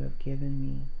that you have given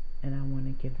me, and I want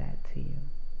to give that to you.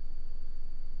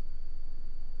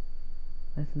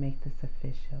 Let's make this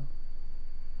official.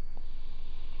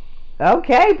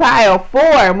 Okay, pile 4,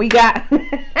 and we got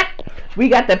we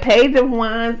got the Page of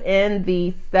Wands and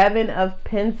the 7 of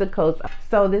Pentacles.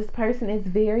 So this person is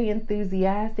very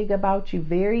enthusiastic about you,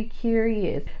 very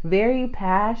curious, very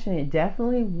passionate,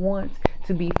 definitely wants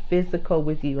to be physical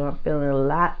with you. I'm feeling a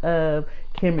lot of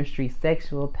chemistry,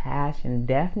 sexual passion,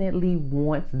 definitely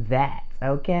wants that,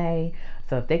 okay?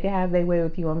 So if they could have their way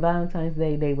with you on Valentine's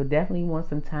Day, they would definitely want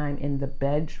some time in the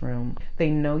bedroom. They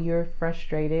know you're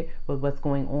frustrated with what's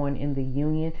going on in the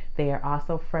union. They are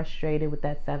also frustrated with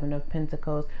that 7 of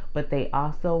Pentacles, but they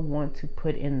also want to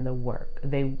put in the work.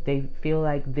 They feel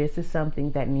like this is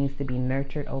something that needs to be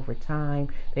nurtured over time.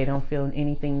 They don't feel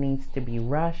anything needs to be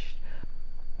rushed.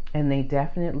 And they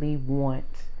definitely want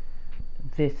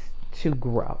this to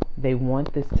grow. They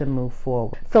want this to move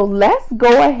forward. So let's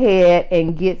go ahead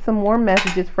and get some more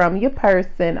messages from your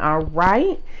person. All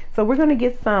right. So we're going to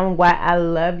get some "why I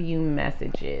love you"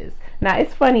 messages. Now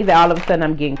it's funny that all of a sudden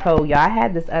I'm getting cold, y'all. I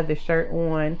had this other shirt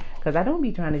on because I don't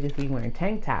be trying to just be wearing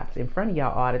tank tops in front of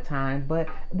y'all all the time. But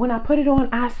when I put it on,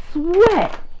 I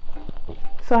sweat.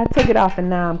 So I took it off and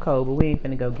now I'm cold, but we ain't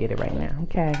finna go get it right now.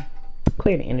 Okay.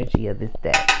 Clear the energy of this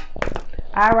day.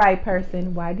 All right,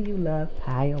 person, why do you love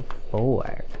pile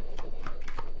 4?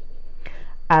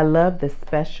 I love the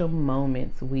special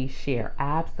moments we share.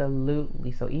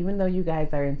 Absolutely. So even though you guys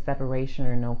are in separation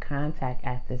or no contact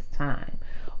at this time,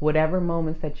 whatever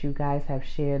moments that you guys have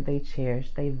shared, they cherish,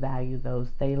 they value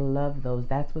those, they love those.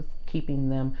 That's what's keeping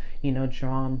them,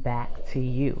 drawn back to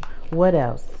you. What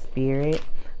else, Spirit?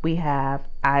 We have,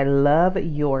 I love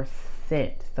your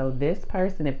scent. So this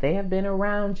person, if they have been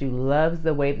around you, loves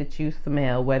the way that you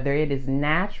smell, whether it is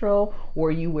natural or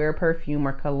you wear perfume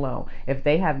or cologne. If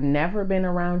they have never been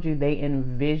around you, they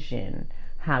envision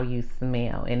how you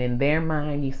smell. And in their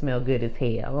mind, you smell good as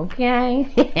hell, okay?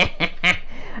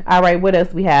 All right, what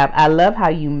else we have? I love how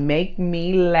you make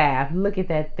me laugh. Look at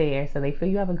that there. So they feel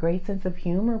you have a great sense of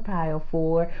humor, pile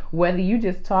 4. Whether you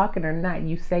just talking or not,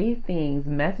 you say things,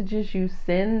 messages you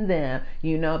send them.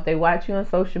 You know, if they watch you on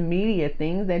social media,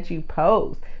 things that you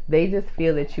post, they just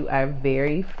feel that you are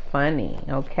very funny,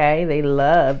 okay? They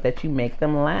love that you make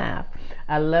them laugh.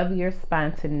 I love your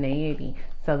spontaneity.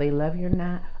 So they love you're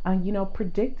not,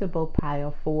 predictable,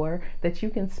 pile 4, that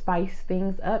you can spice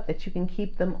things up, that you can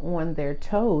keep them on their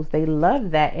toes. They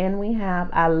love that. And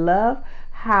I love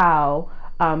how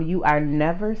you are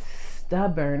never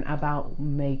stubborn about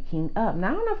making up.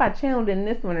 Now, I don't know if I channeled in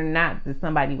this one or not that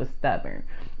somebody was stubborn,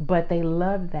 but they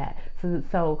love that.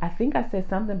 So I think I said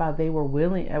something about they were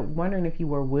wondering if you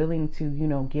were willing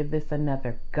to, give this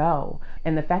another go.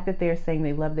 And the fact that they're saying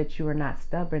they love that you are not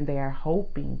stubborn, they are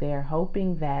hoping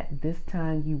that this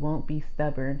time you won't be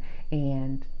stubborn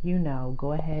and,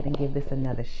 go ahead and give this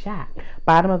another shot.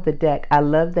 Bottom of the deck, I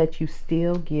love that you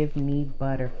still give me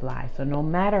butterflies. So no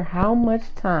matter how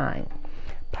much time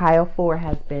pile 4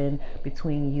 has been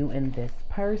between you and this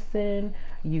person,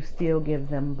 you still give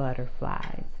them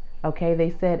butterflies. Okay, they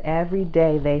said every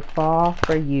day they fall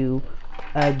for you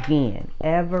again.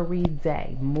 Every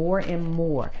day, more and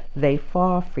more, they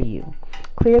fall for you.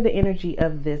 Clear the energy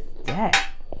of this deck.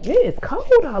 It is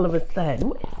cold all of a sudden.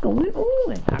 What is going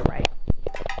on? All right,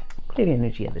 clear the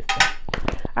energy of this deck.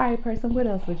 All right, person, what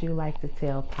else would you like to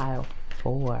tell pile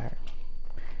 4?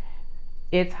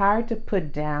 It's hard to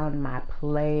put down my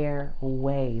player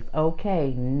ways.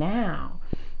 Okay, now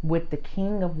with the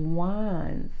King of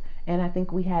Wands, and I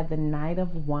think we had the Knight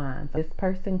of Wands. This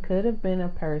person could have been a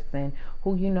person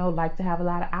who, like to have a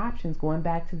lot of options, going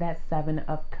back to that 7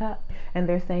 of Cups. And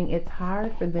they're saying it's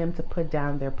hard for them to put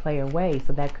down their player ways.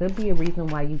 So that could be a reason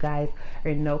why you guys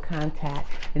are in no contact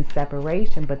and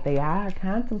separation, but they are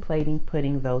contemplating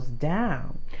putting those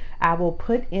down. I will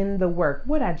put in the work.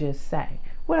 What I just say?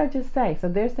 So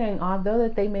they're saying, although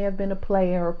that they may have been a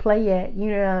player or playette,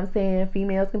 you know what I'm saying?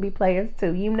 Females can be players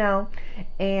too,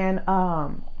 and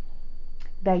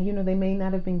that, they may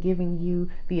not have been giving you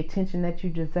the attention that you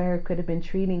deserve, could have been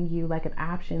treating you like an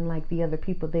option like the other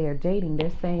people they are dating. They're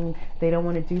saying they don't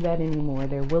want to do that anymore.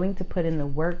 They're willing to put in the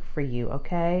work for you,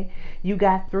 okay? You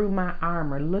got through my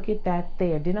armor. Look at that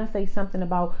there. Didn't I say something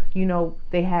about,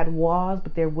 they had walls,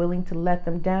 but they're willing to let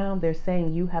them down? They're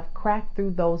saying you have cracked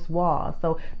through those walls.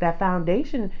 So that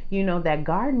foundation, that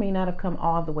guard may not have come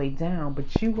all the way down,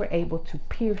 but you were able to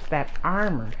pierce that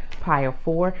armor, pile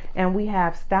 4. And we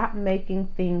have stopped making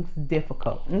things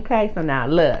difficult. Okay, so now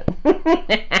look.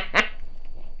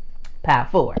 Pile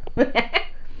 4.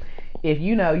 If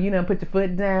you done put your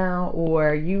foot down,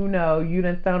 or you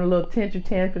done thrown a little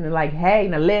tantrum and like, hey,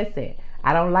 now listen,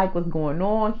 I don't like what's going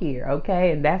on here, okay?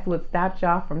 And that's what stopped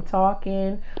y'all from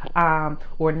talking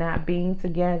or not being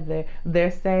together.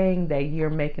 They're saying that you're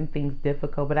making things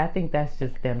difficult, but I think that's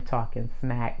just them talking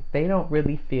smack. They don't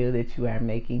really feel that you are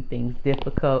making things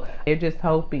difficult. They're just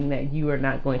hoping that you are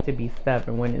not going to be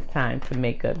stubborn when it's time to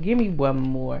make up. Give me one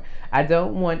more. I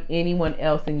don't want anyone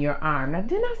else in your arm. Now,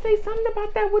 didn't I say something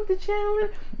about that with the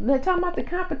challenge? They're talking about the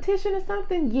competition or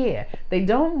something? Yeah. They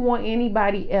don't want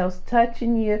anybody else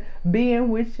touching you, being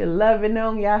with you, loving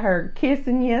on you. I heard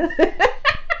kissing you.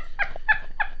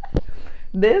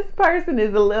 This person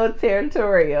is a little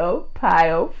territorial,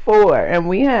 pile 4. And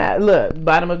we have, look,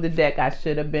 bottom of the deck, I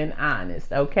should have been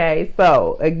honest, okay?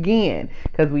 So, again,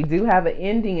 because we do have an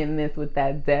ending in this with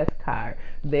that death card.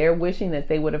 They're wishing that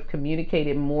they would have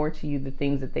communicated more to you the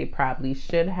things that they probably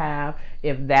should have,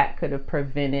 if that could have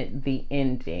prevented the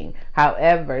ending.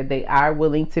 However, they are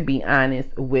willing to be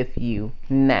honest with you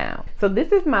now. So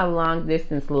this is my long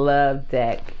distance love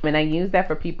deck. And I use that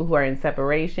for people who are in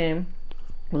separation,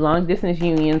 long distance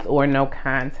unions, or no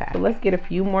contact. So let's get a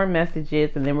few more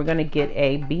messages, and then we're going to get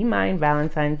a Be Mine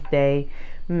Valentine's Day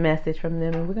message from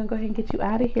them, and we're going to go ahead and get you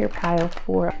out of here, pile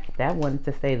 4. That wanted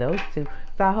to say those two.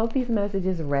 So I hope these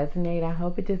messages resonate. I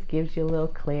hope it just gives you a little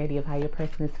clarity of how your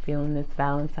person is feeling this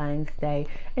Valentine's Day,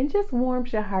 and just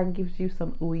warms your heart and gives you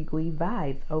some ooey gooey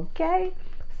vibes, okay?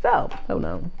 So, hold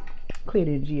on. Clear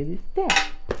the energy of this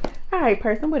deck. All right,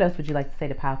 person, what else would you like to say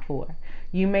to pile 4?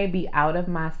 You may be out of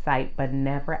my sight, but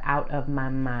never out of my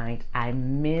mind. I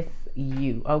miss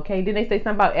you. Okay, didn't they say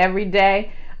something about every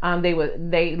day?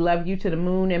 They love you to the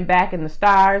moon and back and the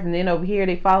stars, and then over here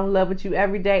they fall in love with you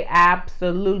every day.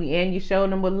 Absolutely. And you show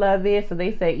them what love is. So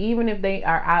they say even if they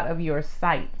are out of your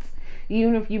sights,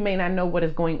 even if you may not know what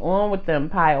is going on with them,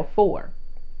 pile 4,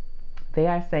 they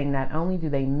are saying not only do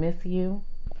they miss you,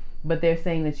 but they're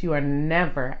saying that you are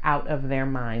never out of their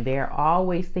mind. They are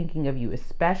always thinking of you,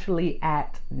 especially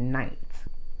at night.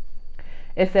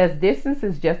 It says distance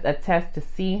is just a test to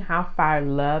see how far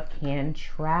love can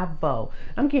travel.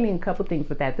 I'm getting a couple things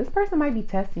with that. This person might be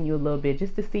testing you a little bit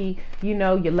just to see, you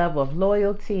know, your level of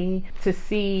loyalty, to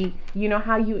see, you know,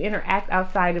 how you interact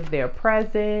outside of their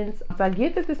presence. So I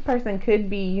get that this person could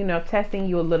be, you know, testing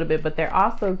you a little bit, but they're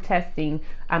also testing,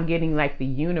 I'm getting like the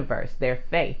universe, their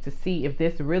faith, to see if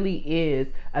this really is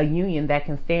a union that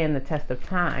can stand the test of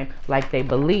time like they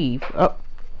believe. Oh,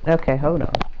 okay, hold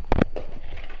on.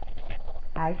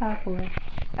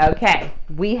 Okay,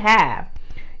 we have,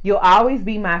 you'll always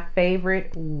be my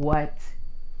favorite. What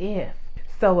if?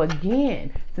 So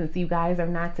again, since you guys are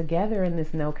not together in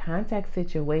this no contact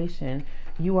situation,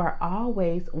 you are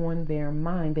always on their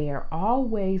mind. They are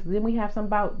always, then we have some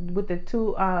about with the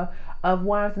two of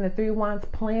wands and the three wands,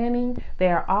 planning. They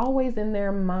are always in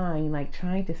their mind, like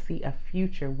trying to see a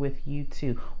future with you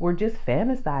too, or just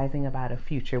fantasizing about a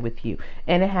future with you.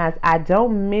 And it has, I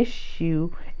don't miss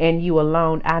you and you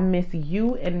alone. I miss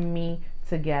you and me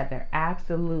together.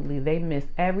 Absolutely. They miss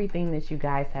everything that you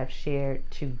guys have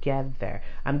shared together.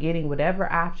 I'm getting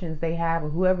whatever options they have or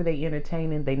whoever they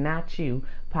entertaining, they not you.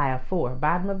 Pile 4,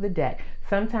 bottom of the deck.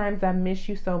 Sometimes I miss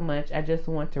you so much, I just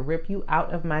want to rip you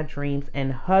out of my dreams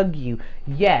and hug you.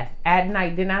 Yes, at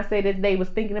night. Didn't I say that they was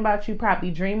thinking about you, probably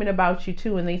dreaming about you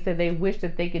too, and they said they wish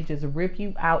that they could just rip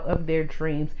you out of their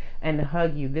dreams and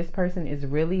hug you. This person is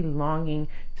really longing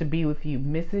to be with you,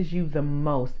 misses you the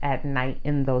most at night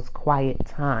in those quiet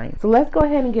times. So let's go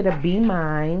ahead and get a Be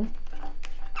Mine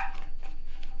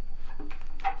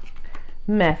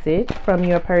message from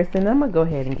your person. I'm gonna go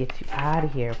ahead and get you out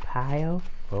of here. Pile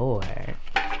 4.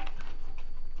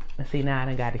 See, now I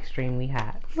done got extremely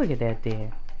hot. Look at that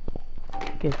there.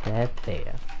 Look at that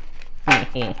there.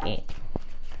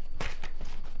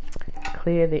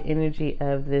 Clear the energy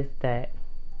of this deck.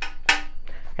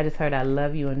 I just heard I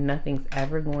love you and nothing's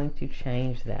ever going to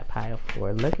change that. Pile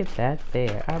 4. Look at that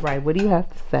there. All right, what do you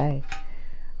have to say?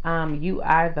 You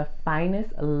are the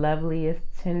finest, loveliest,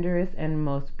 tenderest, and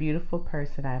most beautiful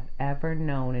person I've ever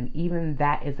known. And even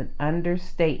that is an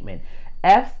understatement.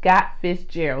 F. Scott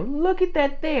Fitzgerald. Look at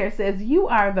that there. It says, you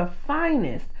are the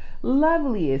finest,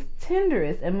 loveliest,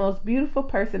 tenderest, and most beautiful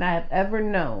person I have ever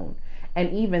known.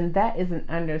 And even that is an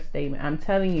understatement. I'm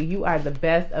telling you, you are the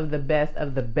best of the best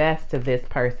of the best to this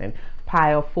person.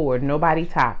 Pile 4. Nobody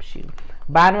tops you.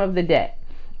 Bottom of the deck.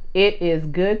 It is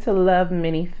good to love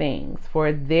many things,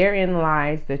 for therein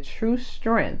lies the true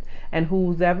strength, and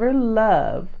whoever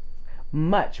loves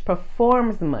much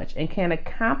performs much and can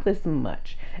accomplish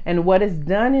much, and what is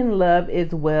done in love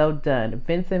is well done.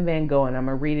 Vincent van Gogh. And I'm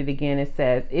going to read it again. It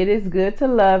says, it is good to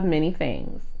love many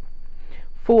things,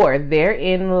 for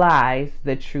therein lies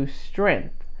the true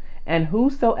strength, and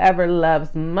whosoever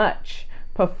loves much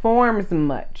performs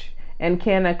much and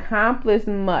can accomplish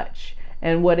much,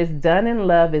 and what is done in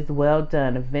love is well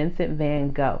done. Vincent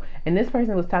van Gogh. And this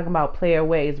person was talking about player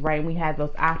ways, right? And we had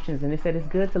those options, and they said it's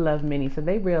good to love many. So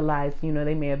they realized, you know,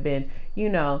 they may have been, you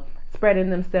know,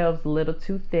 spreading themselves a little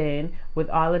too thin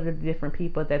with all of the different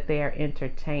people that they are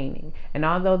entertaining. And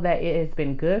although that it has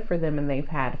been good for them and they've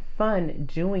had fun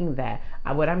doing that,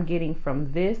 what I'm getting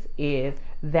from this is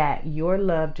that your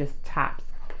love just tops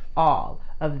all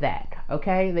of that.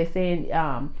 Okay? They're saying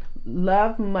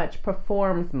love much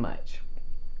performs much.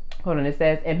 Hold on, it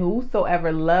says, and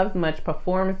whosoever loves much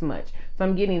performs much. So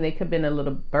I'm getting they could have been a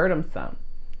little burdensome,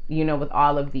 you know, with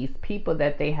all of these people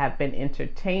that they have been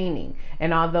entertaining.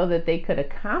 And although that they could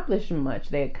accomplish much,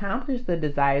 they accomplished the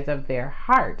desires of their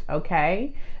heart,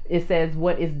 okay? It says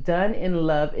what is done in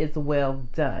love is well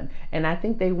done. And I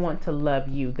think they want to love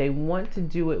you. They want to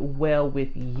do it well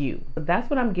with you. So that's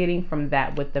what I'm getting from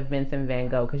that with the Vincent van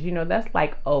Gogh. Because, you know, that's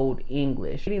like old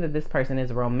English. Either this person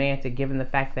is romantic, given the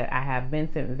fact that I have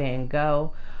Vincent van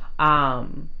Gogh.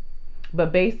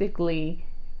 But basically,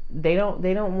 they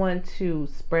don't want to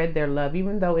spread their love,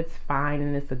 even though it's fine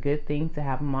and it's a good thing to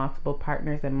have multiple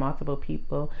partners and multiple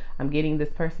people. I'm getting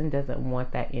this person doesn't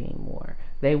want that anymore.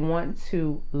 They want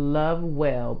to love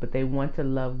well, but they want to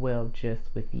love well just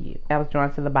with you. I was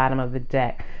drawn to the bottom of the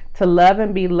deck. To love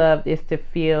and be loved is to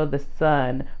feel the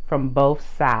sun from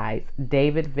both sides.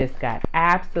 David Viscott.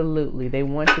 Absolutely. They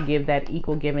want to give that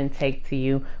equal give and take to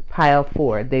you. Pile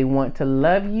 4. They want to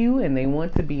love you and they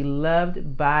want to be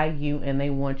loved by you, and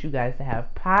they want you guys to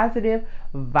have positive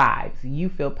vibes. You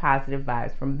feel positive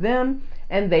vibes from them,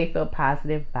 and they feel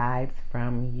positive vibes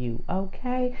from you.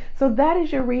 Okay, so that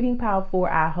is your reading, pile 4.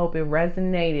 I hope it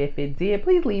resonated. If it did,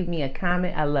 please leave me a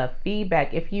comment. I love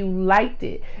feedback. If you liked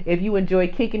it, if you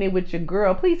enjoyed kicking it with your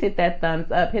girl, please hit that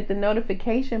thumbs up, hit the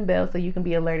notification bell so you can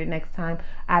be alerted next time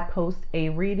I post a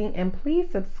reading, and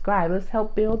please subscribe. Let's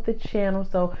help build the channel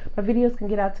so my videos can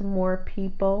get out to more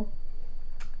people.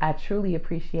 I truly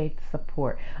appreciate the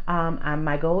support.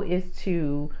 My goal is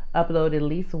to upload at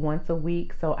least once a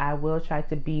week, so I will try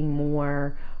to be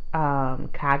more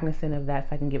cognizant of that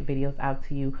so I can get videos out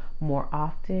to you more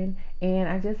often. And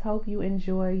I just hope you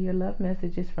enjoy your love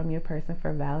messages from your person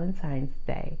for Valentine's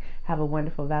Day. Have a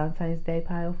wonderful Valentine's Day,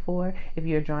 pile 4. If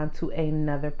you're drawn to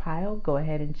another pile, go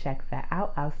ahead and check that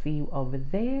out. I'll see you over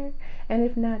there. And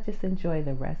if not, just enjoy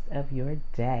the rest of your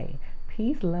day.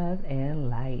 Peace, love, and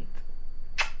light.